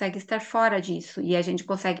gente consegue estar fora disso, e a gente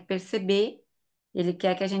consegue perceber, ele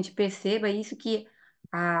quer que a gente perceba isso, que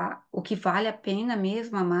o que vale a pena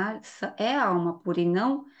mesmo amar é a alma pura, e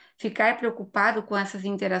não ficar preocupado com essas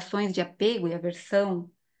interações de apego e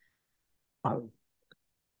aversão.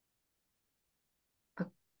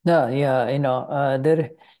 Yeah,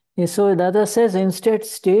 there. So Dada says, instead,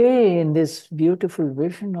 stay in this beautiful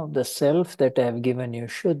vision of the self that I have given you,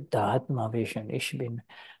 Shuddhatma vision. Ich bin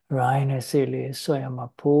reine Seele,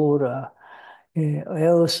 Swayamapura,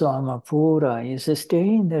 also Amapura. You say, stay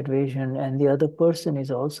in that vision, and the other person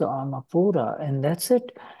is also Amapura, and that's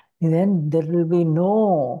it. And then there will be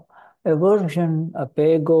no aversion,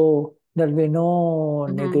 apego, there will be no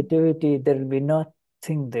Uhum. negativity, there will be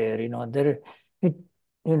nothing there, it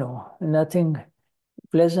nothing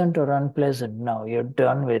pleasant or unpleasant now. You're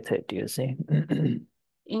done with it, you see.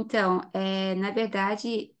 Então, na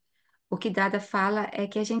verdade, o que Dada fala é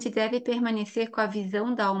que a gente deve permanecer com a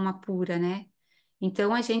visão da alma pura, né?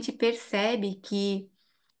 Então, a gente percebe que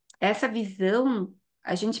essa visão,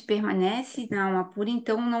 a gente permanece na alma pura,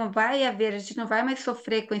 então não vai haver, a gente não vai mais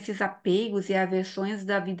sofrer com esses apegos e aversões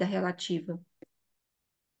da vida relativa.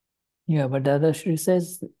 Yeah, but Dadashri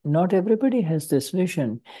says not everybody has this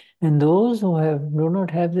vision. And those who do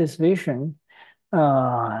not have this vision,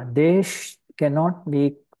 they cannot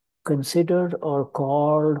be considered or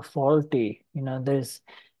called faulty.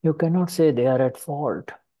 You cannot say they are at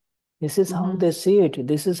fault. This is how Uhum. they see it.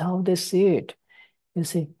 This is how they see it. You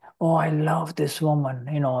see, oh, I love this woman,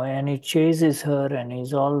 and he chases her, and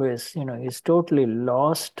he's always, he's totally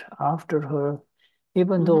lost after her,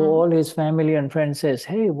 even though Uhum. all his family and friends says,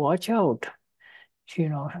 hey, watch out,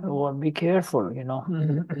 be careful.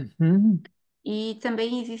 Mhm. E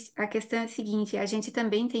também existe a questão é a seguinte, a gente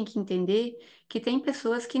também tem que entender que tem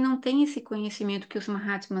pessoas que não têm esse conhecimento que os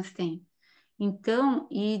Mahatmas têm. Então,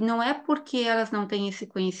 e não é porque elas não têm esse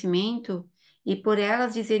conhecimento e por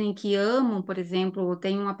elas dizerem que amam, por exemplo, ou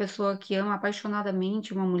tem uma pessoa que ama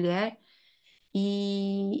apaixonadamente uma mulher,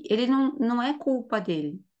 e ele não é culpa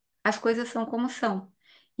dele. As coisas são como são.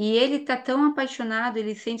 E ele está tão apaixonado,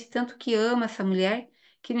 ele sente tanto que ama essa mulher,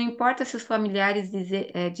 que não importa se os familiares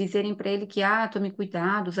dizerem para ele que, tome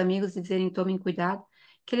cuidado, os amigos dizerem tomem cuidado,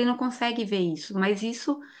 que ele não consegue ver isso. Mas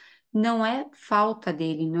isso não é falta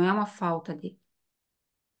dele, não é uma falta dele.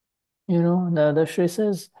 The Sri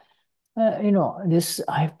says, this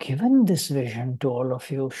I've given this vision to all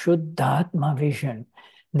of you, Shuddhatma vision,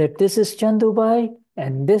 that this is Chandubai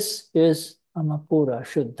and this is Amapura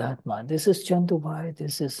Shuddhatma. This is Chandubai,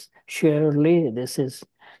 this is Schirley, this is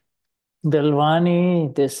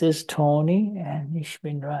Dalwani, this is Tony, and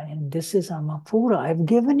Ishbindra, and this is Amapura. I've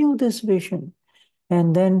given you this vision.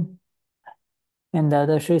 And then, and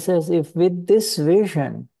Dadashri says, if with this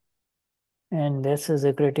vision, and this is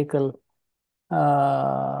a critical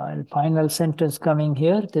final sentence coming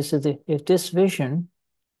here, if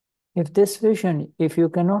you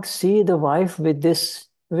cannot see the wife with this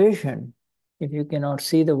vision, if you cannot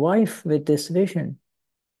see the wife with this vision,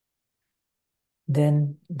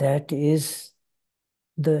 then that is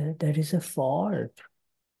a fault.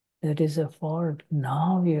 That is a fault.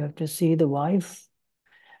 Now you have to see the wife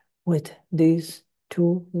with these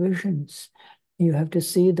two visions. You have to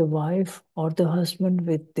see the wife or the husband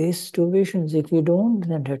with these two visions. If you don't,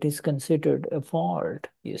 then that is considered a fault,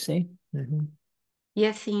 you see? Mm-hmm. E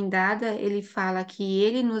assim, Dada, ele fala que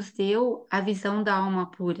ele nos deu a visão da alma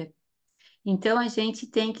pura. Então a gente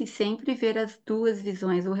tem que sempre ver as duas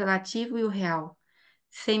visões, o relativo e o real.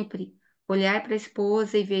 Sempre olhar para a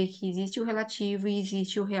esposa e ver que existe o relativo e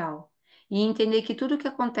existe o real. E entender que tudo que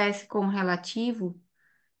acontece com o relativo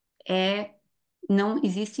é não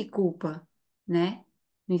existe culpa, né?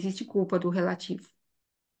 Não existe culpa do relativo.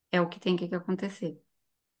 É o que tem que acontecer.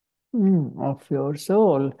 Of your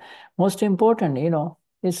soul. Most important,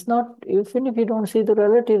 it's not, even if you don't see the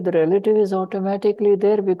relative is automatically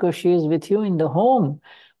there because she is with you in the home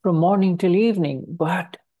from morning till evening.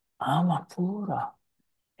 But Amapura,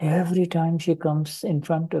 every time she comes in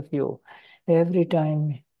front of you, every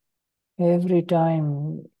time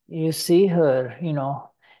you see her,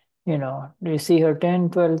 you see her 10,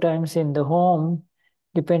 12 times in the home,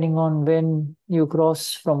 depending on when you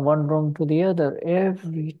cross from one room to the other,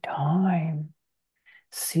 every time.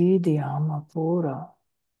 See the Amapura,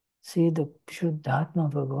 see the Shuddhatma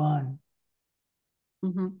Bhagwan.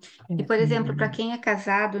 Uhum. E, por exemplo, para quem é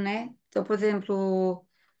casado, né? Então, por exemplo,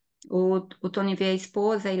 o Tony vê a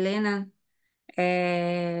esposa, a Helena,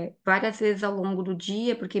 várias vezes ao longo do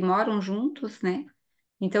dia, porque moram juntos, né?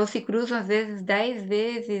 Então, se cruzam às vezes 10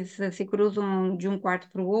 vezes, se cruzam de um quarto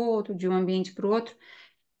para o outro, de um ambiente para o outro.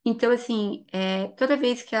 Então, assim, toda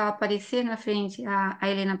vez que ela aparecer na frente, a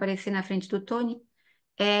Helena aparecer na frente do Tony,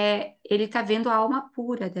 ele tá vendo a alma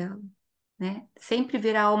pura dela, né? Sempre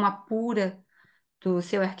ver a alma pura do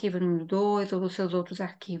seu arquivo número 2 ou dos seus outros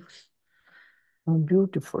arquivos.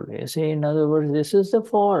 Beautiful. You see, in other words, this is the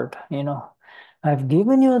fault, I've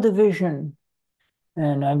given you the vision,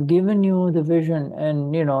 and I've given you the vision,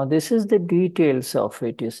 and, this is the details of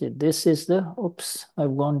it. You see, this is oops,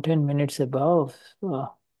 I've gone 10 minutes above.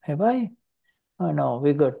 Have I? Oh, no,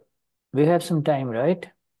 we have some time, right?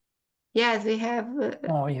 Yes, we have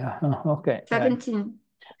Oh, yeah. Okay. 17.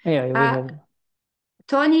 Yeah, we have.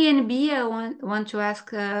 Tony and Bia want to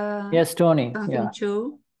ask Yes, Tony. something Yeah.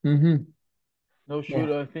 too. Mm-hmm. No,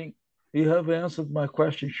 Shuddha, I think you have answered my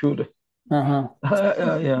question, Shuddha. Uh-huh.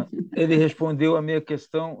 Yeah. Ele respondeu a minha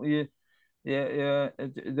questão e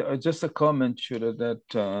just a comment, Shuddha, that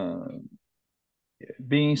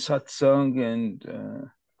being satsang and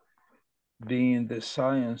being in the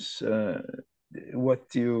science,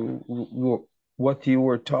 what you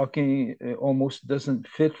were talking almost doesn't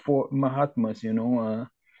fit for Mahatmas,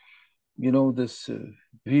 this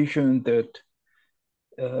vision that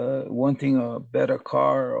wanting a better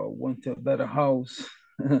car or wanting a better house,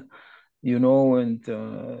 and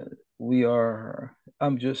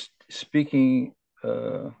I'm just speaking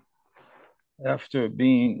after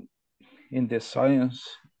being in the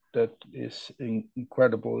science that is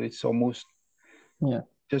incredible. It's almost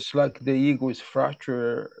just like the ego is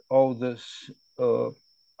fractured, all this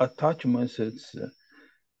attachments, it's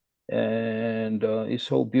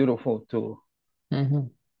so beautiful to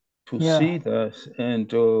see this.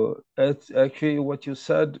 And it's actually what you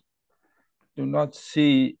said, do not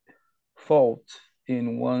see fault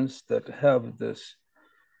in ones that have this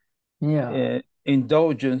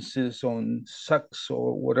indulgences on sex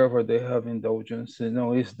or whatever they have indulgence,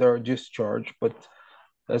 it's their discharge. But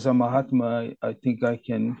as a Mahatma, I think I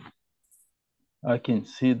can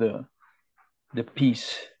see the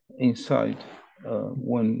peace inside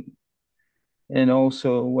and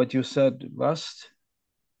also what you said last,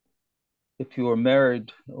 if you are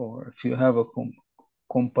married or if you have a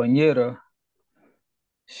compañera,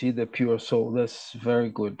 see the pure soul. That's very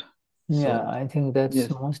good. Yeah, I think that's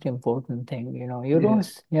the most important thing.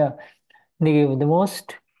 The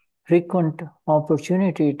most frequent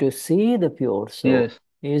opportunity to see the pure soul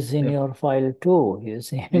is in your file too, you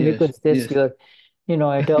see, because that's your,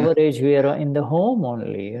 at our age, we are in the home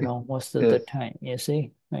only, most of the time, you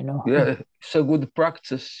see, I know. Yeah, it's a good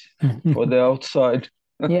practice for the outside.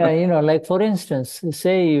 Yeah, like for instance,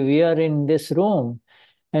 say we are in this room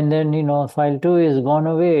and then, file 2 is gone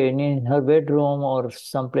away and in her bedroom or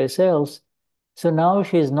someplace else. So now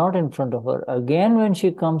she is not in front of her. Again, when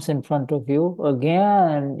she comes in front of you,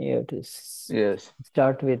 again, you have to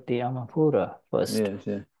start with the Amapura first.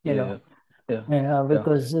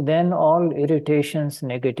 Because then all irritations,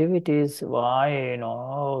 negativities, why,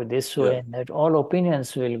 this way and that, all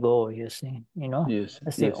opinions will go, you see,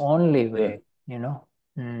 That's the only way,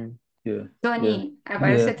 Tony,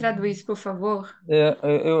 agora você traduz, por favor.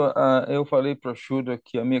 Eu falei para o Shuddha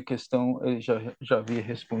que a minha questão eu já havia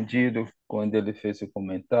respondido quando ele fez o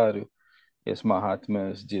comentário. Os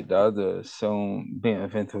Mahatmas de Dada são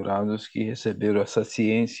bem-aventurados que receberam essa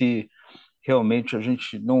ciência e realmente a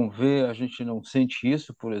gente não vê, a gente não sente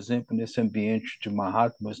isso, por exemplo, nesse ambiente de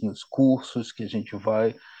Mahatmas, nos cursos que a gente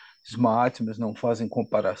vai, os Mahatmas não fazem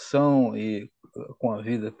comparação e com a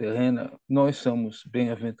vida terrena, nós somos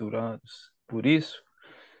bem-aventurados por isso.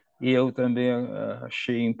 E eu também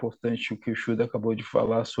achei importante o que o Shuddha acabou de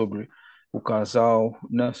falar sobre o casal,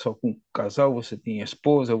 não só com o casal, você tem a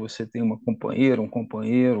esposa, você tem uma companheira, um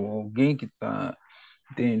companheiro, alguém que está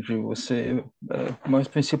entende? Você, mas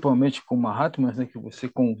principalmente com Mahatmas, né, que você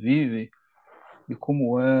convive, e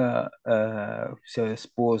como se a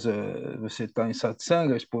esposa, você está em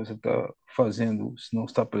satsang, a esposa está fazendo, se não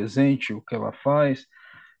está presente, o que ela faz,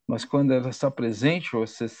 mas quando ela está presente,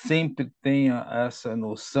 você sempre tem essa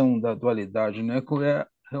noção da dualidade, né? Que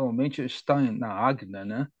realmente está na Agna,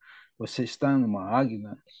 né? Você está numa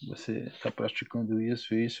Agna, você está praticando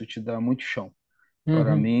isso, e isso te dá muito chão.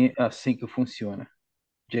 Para mim, é assim que funciona.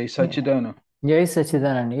 Jai Yeah. Satchidana. Jai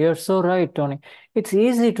Sachidanand, you're so right, Tony. It's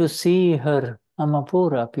easy to see her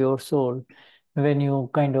Amapura, pure soul, when you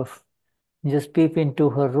kind of just peep into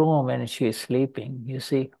her room and she is sleeping, you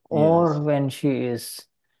see, or Yes. when she is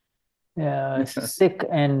sick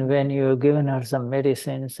and when you've given her some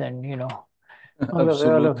medicines and, all of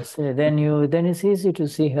Absolutely. then it's easy to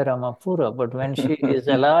see her Amapura. But when she is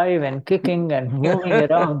alive and kicking and moving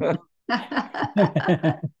around,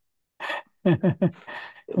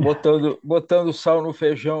 Botando sal no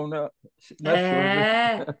feijão, na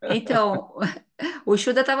Shuddha. Então, o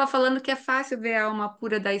Shuddha estava falando que é fácil ver a alma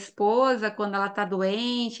pura da esposa quando ela está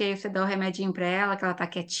doente, aí você dá o remedinho para ela, que ela está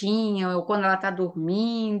quietinha, ou quando ela está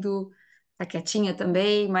dormindo, está quietinha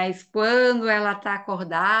também, mas quando ela está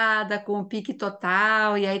acordada, com o pique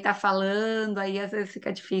total, e aí está falando, aí às vezes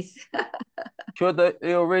fica difícil. Shuddha,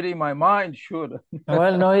 you're already in my mind, Shuddha.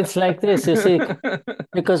 well, no, it's like this, you see,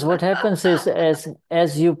 because what happens is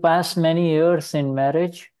as you pass many years in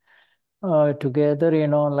marriage together,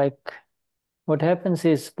 like what happens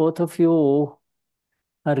is both of you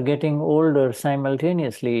are getting older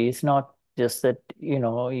simultaneously. It's not just that,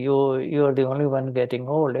 you're the only one getting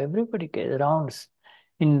old. Everybody gets around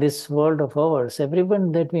in this world of ours.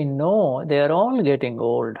 Everyone that we know, they are all getting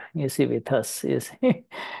old, you see, with us. You see.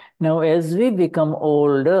 Now, as we become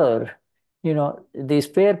older, the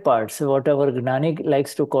spare parts, whatever Gnani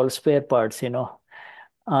likes to call spare parts,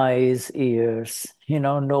 eyes, ears,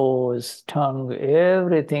 nose, tongue,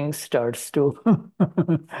 everything starts to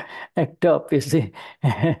act up, you see.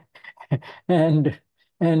 and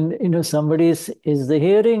somebody is the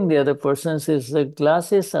hearing, the other person's is the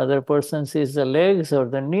glasses, other person's is the legs or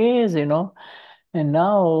the knees, and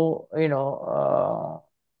now,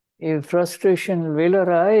 if frustration will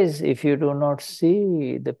arise if you do not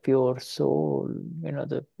see the pure soul,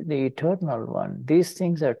 the eternal one. These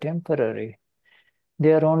things are temporary.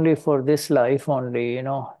 They are only for this life only,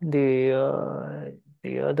 the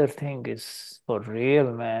other thing is for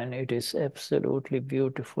real, man. It is absolutely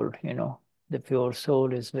beautiful, The pure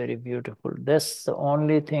soul is very beautiful. That's the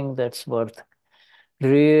only thing that's worth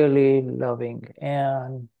really loving.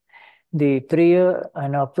 And the Priya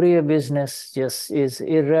and Apriya business just is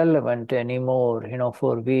irrelevant anymore,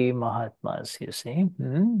 for we Mahatmas, you see.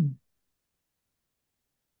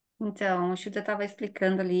 Então, o Shuddha estava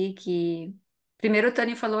explicando ali que. Primeiro, o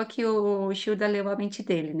Tony falou que o Shuddha leu a mente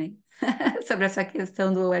dele, né? Sobre essa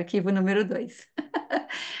questão do arquivo número 2.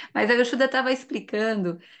 Mas aí o Shuddha estava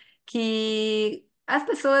explicando que as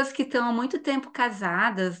pessoas que estão há muito tempo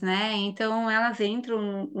casadas, né? Então, elas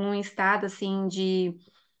entram num estado, assim, de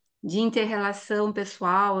inter-relação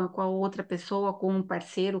pessoal com a outra pessoa, com um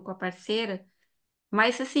parceiro, com a parceira.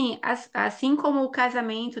 Mas assim, assim como o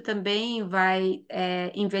casamento também vai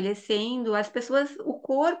envelhecendo, as pessoas, o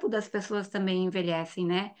corpo das pessoas também envelhecem,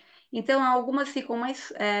 né? Então, algumas ficam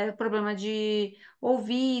mais problema de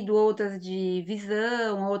ouvido, outras de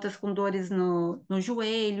visão, outras com dores no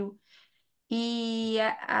joelho. E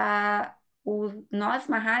nós,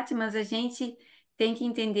 Mahatmas, a gente tem que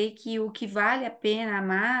entender que o que vale a pena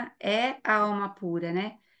amar é a alma pura,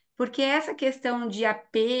 né? Porque essa questão de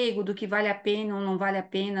apego, do que vale a pena ou não vale a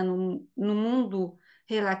pena no mundo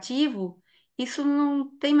relativo, isso não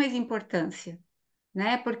tem mais importância,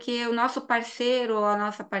 né? Porque o nosso parceiro ou a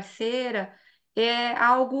nossa parceira é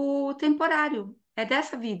algo temporário, é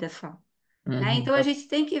dessa vida só, né? Então a gente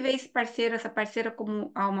tem que ver esse parceiro, essa parceira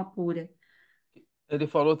como alma pura. Ele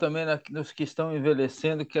falou também nos que estão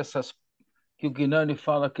envelhecendo que o Gnani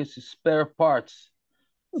fala que esses spare parts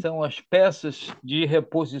são as peças de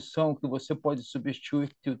reposição que você pode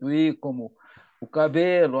substituir, como o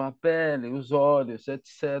cabelo, a pele, os olhos,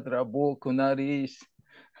 etc., a boca, o nariz,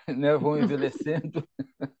 né, vão envelhecendo.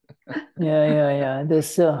 Yeah.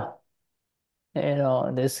 This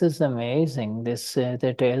is amazing. This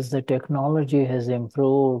that as the technology has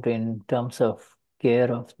improved in terms of care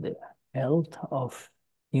of the health of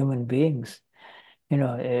human beings,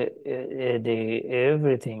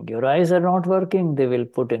 everything. Your eyes are not working, they will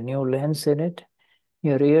put a new lens in it.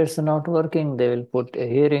 Your ears are not working, they will put a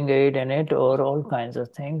hearing aid in it, or all kinds of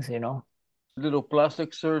things, Little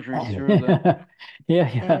plastic surgery, Schirley.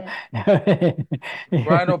 Yeah,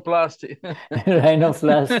 Rhinoplasty.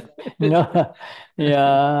 Rhinoplasty. No,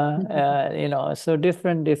 yeah, so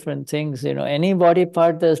different things, any body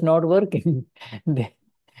part that's not working, they,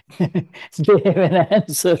 they have an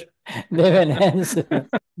answer. They have an answer.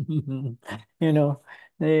 You know,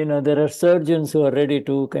 there are surgeons who are ready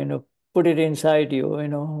to kind of put it inside you,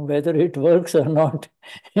 whether it works or not,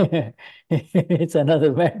 it's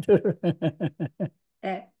another matter.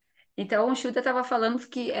 É. Então, o Shuddha estava falando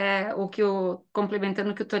que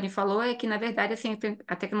complementando o que o Tony falou, é que, na verdade, assim,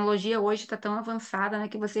 a tecnologia hoje está tão avançada, né,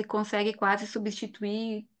 que você consegue quase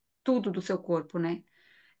substituir tudo do seu corpo, né?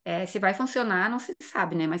 Se vai funcionar, não se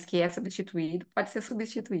sabe, né? Mas que é substituído, pode ser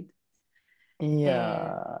substituído. É,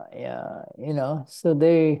 Yeah,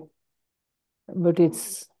 but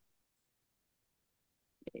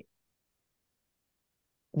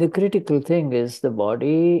the critical thing is the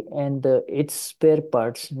body and its spare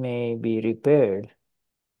parts may be repaired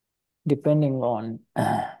depending on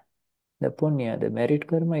the punya. The merit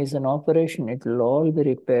karma is an operation, it will all be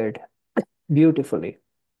repaired beautifully.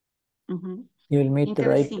 uhum. You'll meet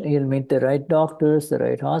Então, assim, you'll meet the right doctors, the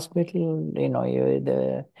right hospital,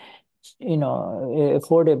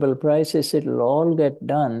 affordable prices, it'll all get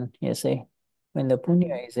done, you see, when the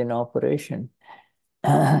punya is in operation.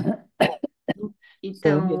 So,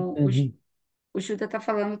 então o Shuddha está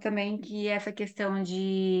falando também que essa questão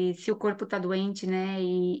de se o corpo está doente, né,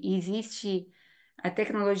 e existe a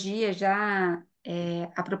tecnologia já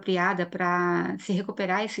apropriada para se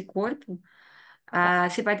recuperar esse corpo,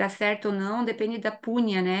 se vai dar certo ou não depende da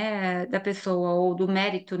punha, né, da pessoa ou do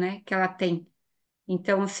mérito, né, que ela tem.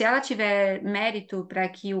 Então, se ela tiver mérito para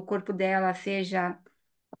que o corpo dela seja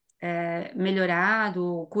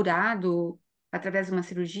melhorado, curado através de uma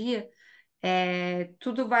cirurgia,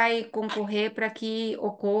 tudo vai concorrer para que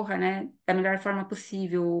ocorra, né, da melhor forma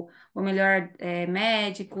possível. O melhor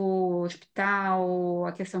médico, hospital,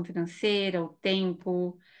 a questão financeira, o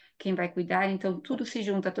tempo, quem vai cuidar. Então, tudo se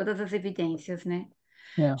junta, todas as evidências, né?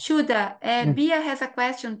 yeah. Shuddha, Bia has a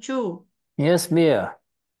question too. Yes, Bia.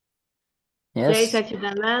 Jai Yes.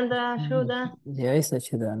 Satchidananda, Shuddha. Jai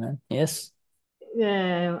Satchidananda. Yes.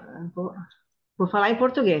 É, vou falar em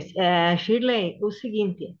português. Schirley, o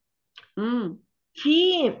seguinte,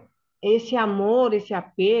 se esse amor, esse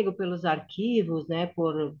apego pelos arquivos, né,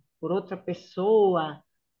 por outra pessoa,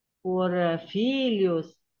 por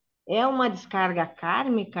filhos, é uma descarga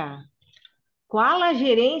kármica, qual a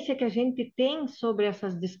gerência que a gente tem sobre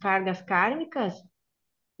essas descargas kármicas?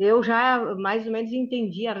 Eu já mais ou menos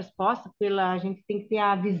entendi a resposta a gente tem que ter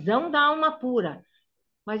a visão da alma pura.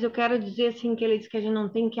 Mas eu quero dizer assim que ele diz que a gente não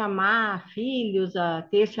tem que amar filhos,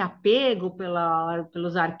 ter esse apego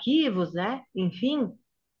pelos arquivos, né? Enfim,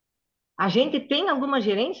 a gente tem alguma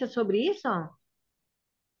gerência sobre isso?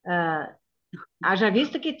 Haja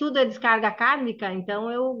visto que tudo é descarga kármica, então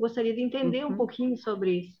eu gostaria de entender um pouquinho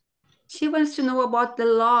sobre isso. She wants to know about the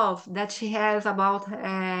love that she has about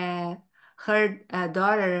her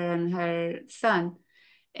daughter and her son.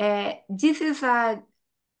 This is a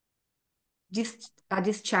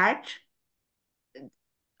discharge.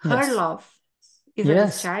 Her Yes. love is a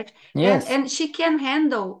Yes. discharge. Yes. And she can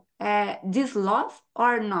handle this love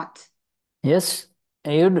or not. Yes.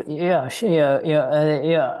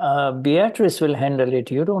 Beatrice will handle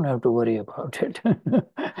it. You don't have to worry about it.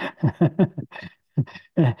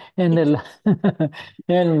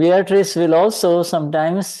 And Beatrice will also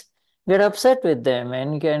sometimes get upset with them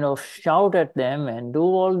and kind of shout at them and do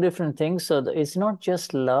all different things. So it's not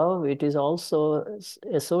just love, it is also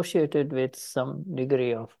associated with some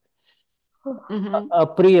degree of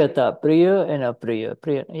apriyata, priya and apriya.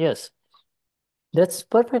 Priya, yes. That's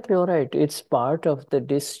perfectly all right. It's part of the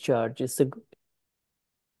discharge.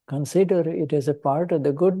 Consider it as a part of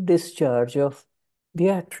the good discharge of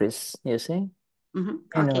Beatrice, you see?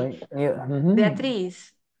 Ok.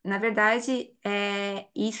 Beatriz, na verdade,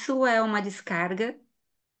 isso é uma descarga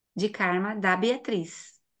de karma da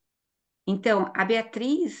Beatriz. Então, a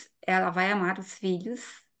Beatriz, ela vai amar os filhos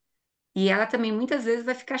e ela também muitas vezes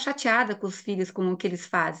vai ficar chateada com os filhos, com o que eles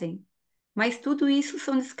fazem. Mas tudo isso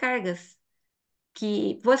são descargas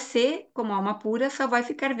que você, como alma pura, só vai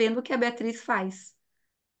ficar vendo o que a Beatriz faz.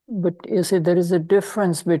 But you see, there is a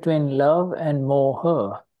difference between love and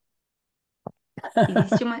moha.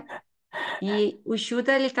 Existe uma... E o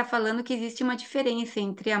Shuddha, ele está falando que existe uma diferença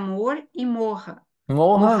entre amor e moha.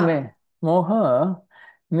 Moha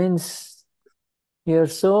means you're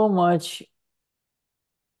so much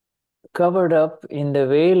covered up in the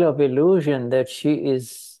veil of illusion that she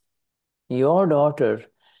is your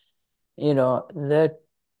daughter, that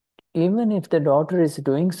even if the daughter is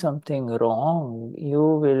doing something wrong,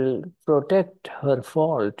 you will protect her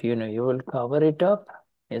fault, you will cover it up,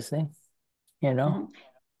 you see, Uhum.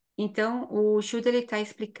 Então, o Shuddha ele está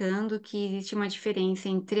explicando que existe uma diferença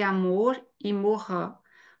entre amor e moha.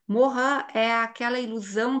 Moha é aquela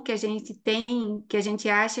ilusão que a gente tem, que a gente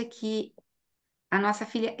acha que a nossa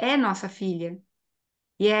filha é nossa filha.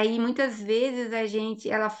 E aí, muitas vezes,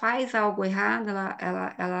 ela faz algo errado,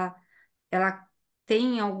 ela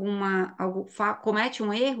tem comete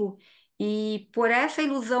um erro, e por essa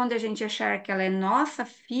ilusão de a gente achar que ela é nossa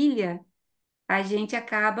filha, a gente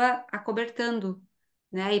acaba acobertando,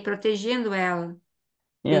 né, e protegendo ela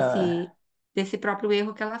Yeah, desse próprio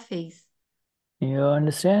erro que ela fez. you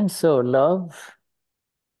understand? So love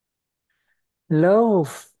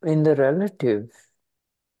in the relative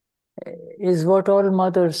is what all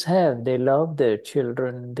mothers have. They love their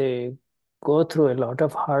children. They go through a lot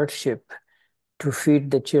of hardship to feed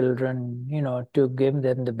the children, to give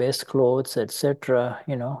them the best clothes, etc.,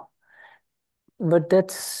 But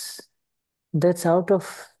that's out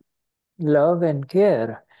of love and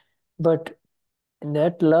care. But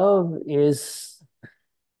that love is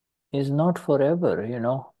not forever,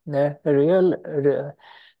 that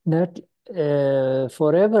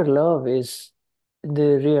forever love is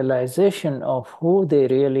the realization of who they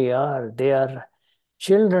really are. They are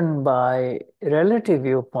children by relative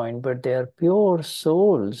viewpoint, but they are pure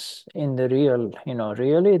souls in the real,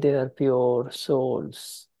 really they are pure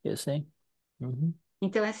souls, you see. Mm-hmm.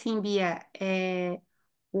 Então, assim, Bia,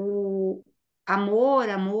 o amor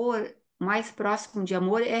mais próximo de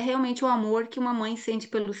amor é realmente o amor que uma mãe sente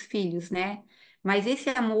pelos filhos, né? Mas esse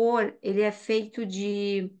amor, ele é feito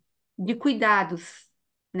de cuidados,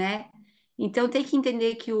 né? Então tem que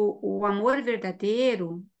entender que o amor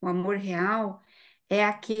verdadeiro, o amor real, é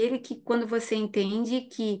aquele que quando você entende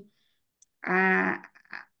que a,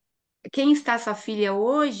 quem está sua filha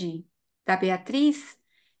hoje, da Beatriz,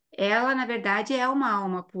 ela, na verdade, é uma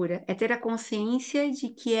alma pura. É ter a consciência de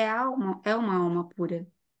que é uma alma pura.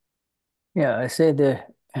 Yeah, I say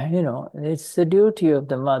that, it's the duty of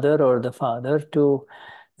the mother or the father to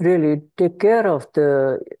really take care of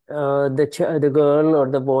the girl or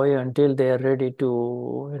the boy until they are ready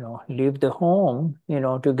to, leave the home,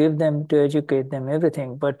 to give them, to educate them,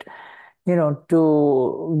 everything. But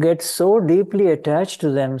to get so deeply attached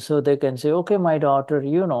to them so they can say, okay, my daughter,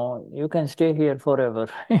 you can stay here forever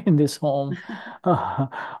in this home,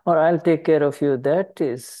 or I'll take care of you. That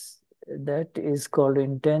is called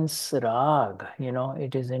intense rag,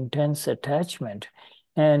 it is intense attachment.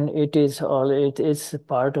 And it's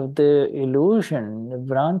part of the illusion,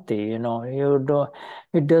 Vranti,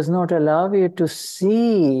 it does not allow you to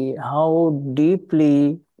see how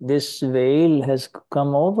deeply this veil has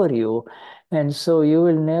come over you. And so you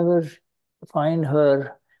will never find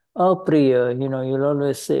her apriya, you'll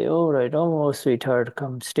always say, oh, right, oh, sweetheart,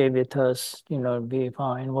 come stay with us, be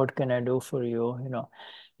fine. What can I do for you?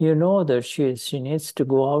 That she needs to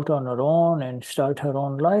go out on her own and start her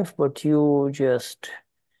own life, but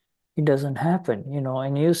it doesn't happen,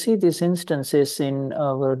 and you see these instances in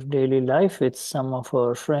our daily life with some of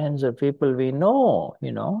our friends or people we know,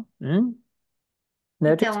 Então,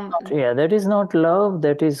 that is not love,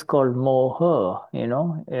 that is called moha,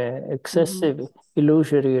 uhum. excessive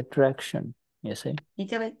illusory attraction, you see.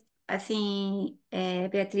 Então, assim,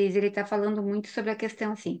 Beatriz, ele está falando muito sobre a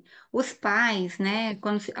questão, assim, os pais, né,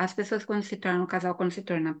 as pessoas quando se tornam um casal, quando se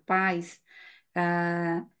torna pais,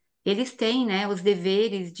 ah, eles têm, né, os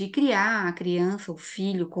deveres de criar a criança, o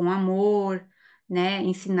filho, com amor, né,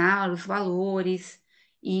 ensinar os valores,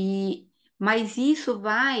 e, mas isso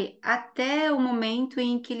vai até o momento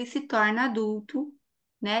em que ele se torna adulto,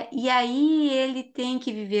 né, e aí ele tem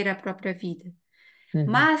que viver a própria vida. Mm-hmm.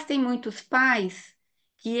 Mas tem muitos pais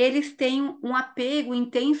que eles têm um apego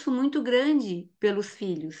intenso muito grande pelos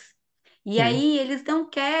filhos. E aí eles não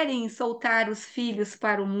querem soltar os filhos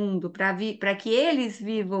para o mundo, para que eles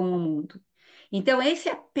vivam o mundo. Então, esse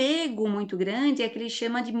apego muito grande é que ele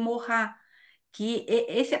chama de morrar, que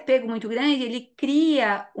esse apego muito grande, ele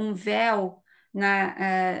cria um véu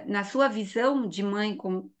na sua visão de mãe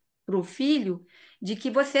para o filho, de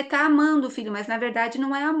que você está amando o filho, mas na verdade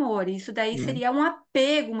não é amor. Isso daí seria um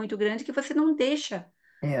apego muito grande que você não deixa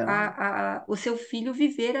Yeah. o seu filho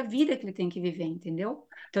viver a vida que ele tem que viver, entendeu?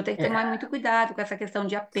 Então tem que tomar Yeah. muito cuidado com essa questão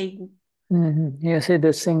de apego. You see,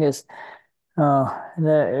 this thing is,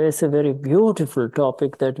 it's a very beautiful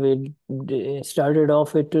topic that we started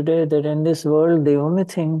off with today, that in this world, the only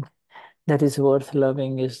thing that is worth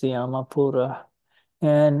loving is the Amapura,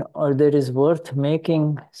 or that is worth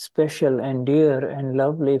making special and dear and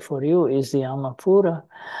lovely for you is the Amapura.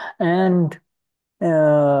 And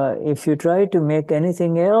if you try to make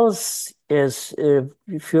anything else as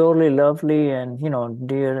purely lovely and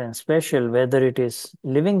dear and special, whether it is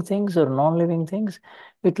living things or non-living things,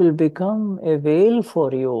 it will become a veil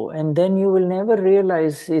for you, and then you will never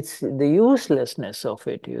realize it's the uselessness of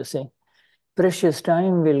it. You see, precious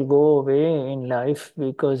time will go away in life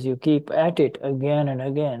because you keep at it again and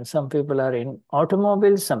again. Some people are in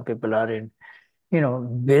automobiles, some people are in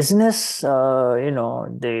business.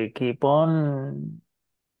 They keep on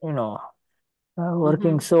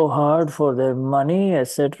working so hard for their money,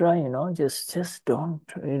 etc. Just don't.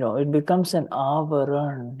 It becomes an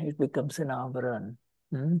avaran. It becomes an avaran.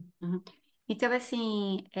 Uhum. Então,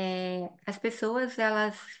 assim, as pessoas,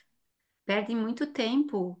 elas perdem muito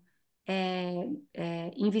tempo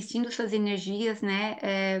investindo suas energias,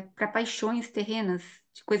 né, para paixões terrenas,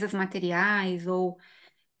 de coisas materiais, ou...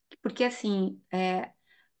 Porque, assim,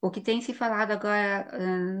 o que tem se falado agora,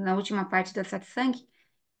 na última parte da satsang,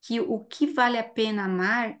 que o que vale a pena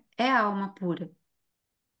amar é a alma pura,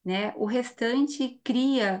 né? O restante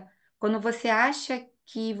cria, quando você acha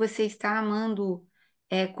que você está amando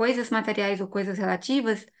coisas materiais ou coisas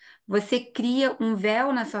relativas, você cria um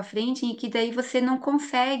véu na sua frente em que daí você não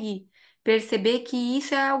consegue perceber que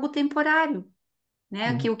isso é algo temporário,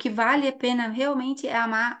 né? Que o que vale a pena realmente é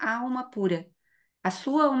amar a alma pura, a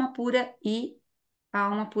sua alma pura e a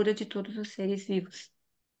alma pura de todos os seres vivos.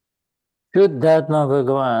 Shuddhatma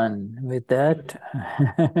Bhagavan. With that,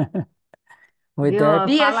 with Viu? that,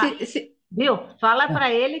 Bia, Viu? Fala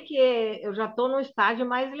para ele que eu já estou no estágio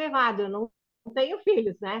mais elevado. Eu não tenho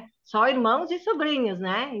filhos, né? Só irmãos e sobrinhos,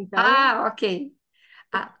 né? Então, ok.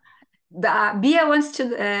 Bia wants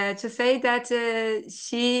to say that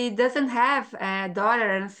she doesn't have a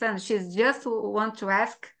daughter and son. She just want to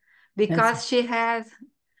ask because she has.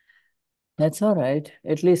 that's all right.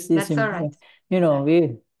 At least this, That's all right.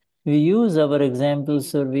 we use our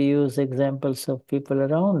examples, or we use examples of people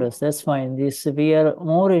around us. That's fine. We are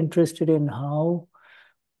more interested in how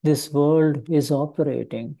this world is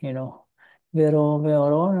operating. We are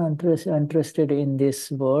all interested in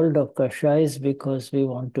this world of kashais because we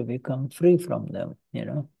want to become free from them.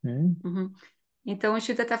 Uhum. Então, o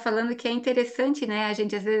Shuddha está falando que é interessante, né, a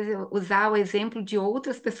gente às vezes usar o exemplo de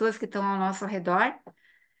outras pessoas que estão ao nosso redor,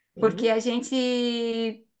 porque a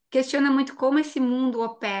gente questiona muito como esse mundo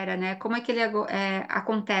opera, né, como é que ele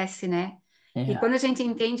acontece, né? E Yeah. quando a gente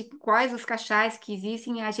entende quais os cachais que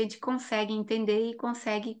existem, a gente consegue entender e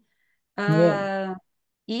consegue Yeah.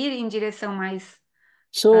 Ir em direção mais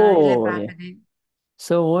So, elevada, né?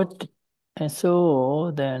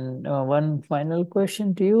 so then one final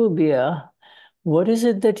question to you, Bia. What is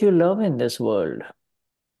it that you love in this world?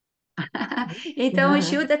 Então, o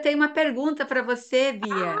Shuddha tem uma pergunta para você,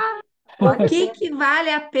 Bia. O que vale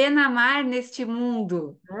a pena amar neste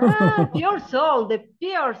mundo? pure soul, the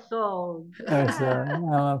pure soul.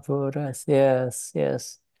 Amapuras, yes.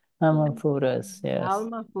 Amapuras, yes.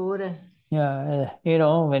 Alma pura. Yeah,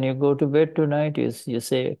 when you go to bed tonight, you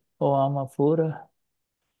say, "Oh, Amapura,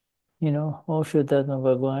 oh, Shuddhatma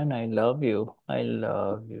Bhagavan, I love you. I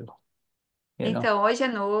love you." Então, hoje à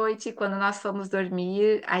noite, quando nós formos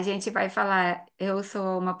dormir, a gente vai falar: Eu sou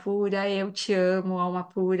alma pura, eu te amo, alma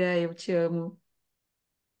pura, eu te amo.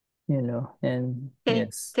 And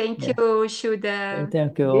yes. Thank Yeah. you, Shuddha.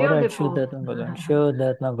 Thank you. All right, Beautiful. Shuddhatma Bhagavan.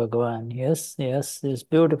 Shuddhatma Bhagavan. Yes, this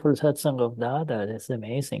beautiful satsang of Dada. That's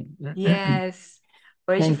amazing. Yes.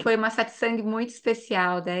 Hoje Thank foi uma satsang muito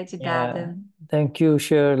especial, né, de Yeah. Dada. Thank you,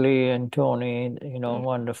 Shirley and Tony.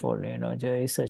 Wonderful. Jai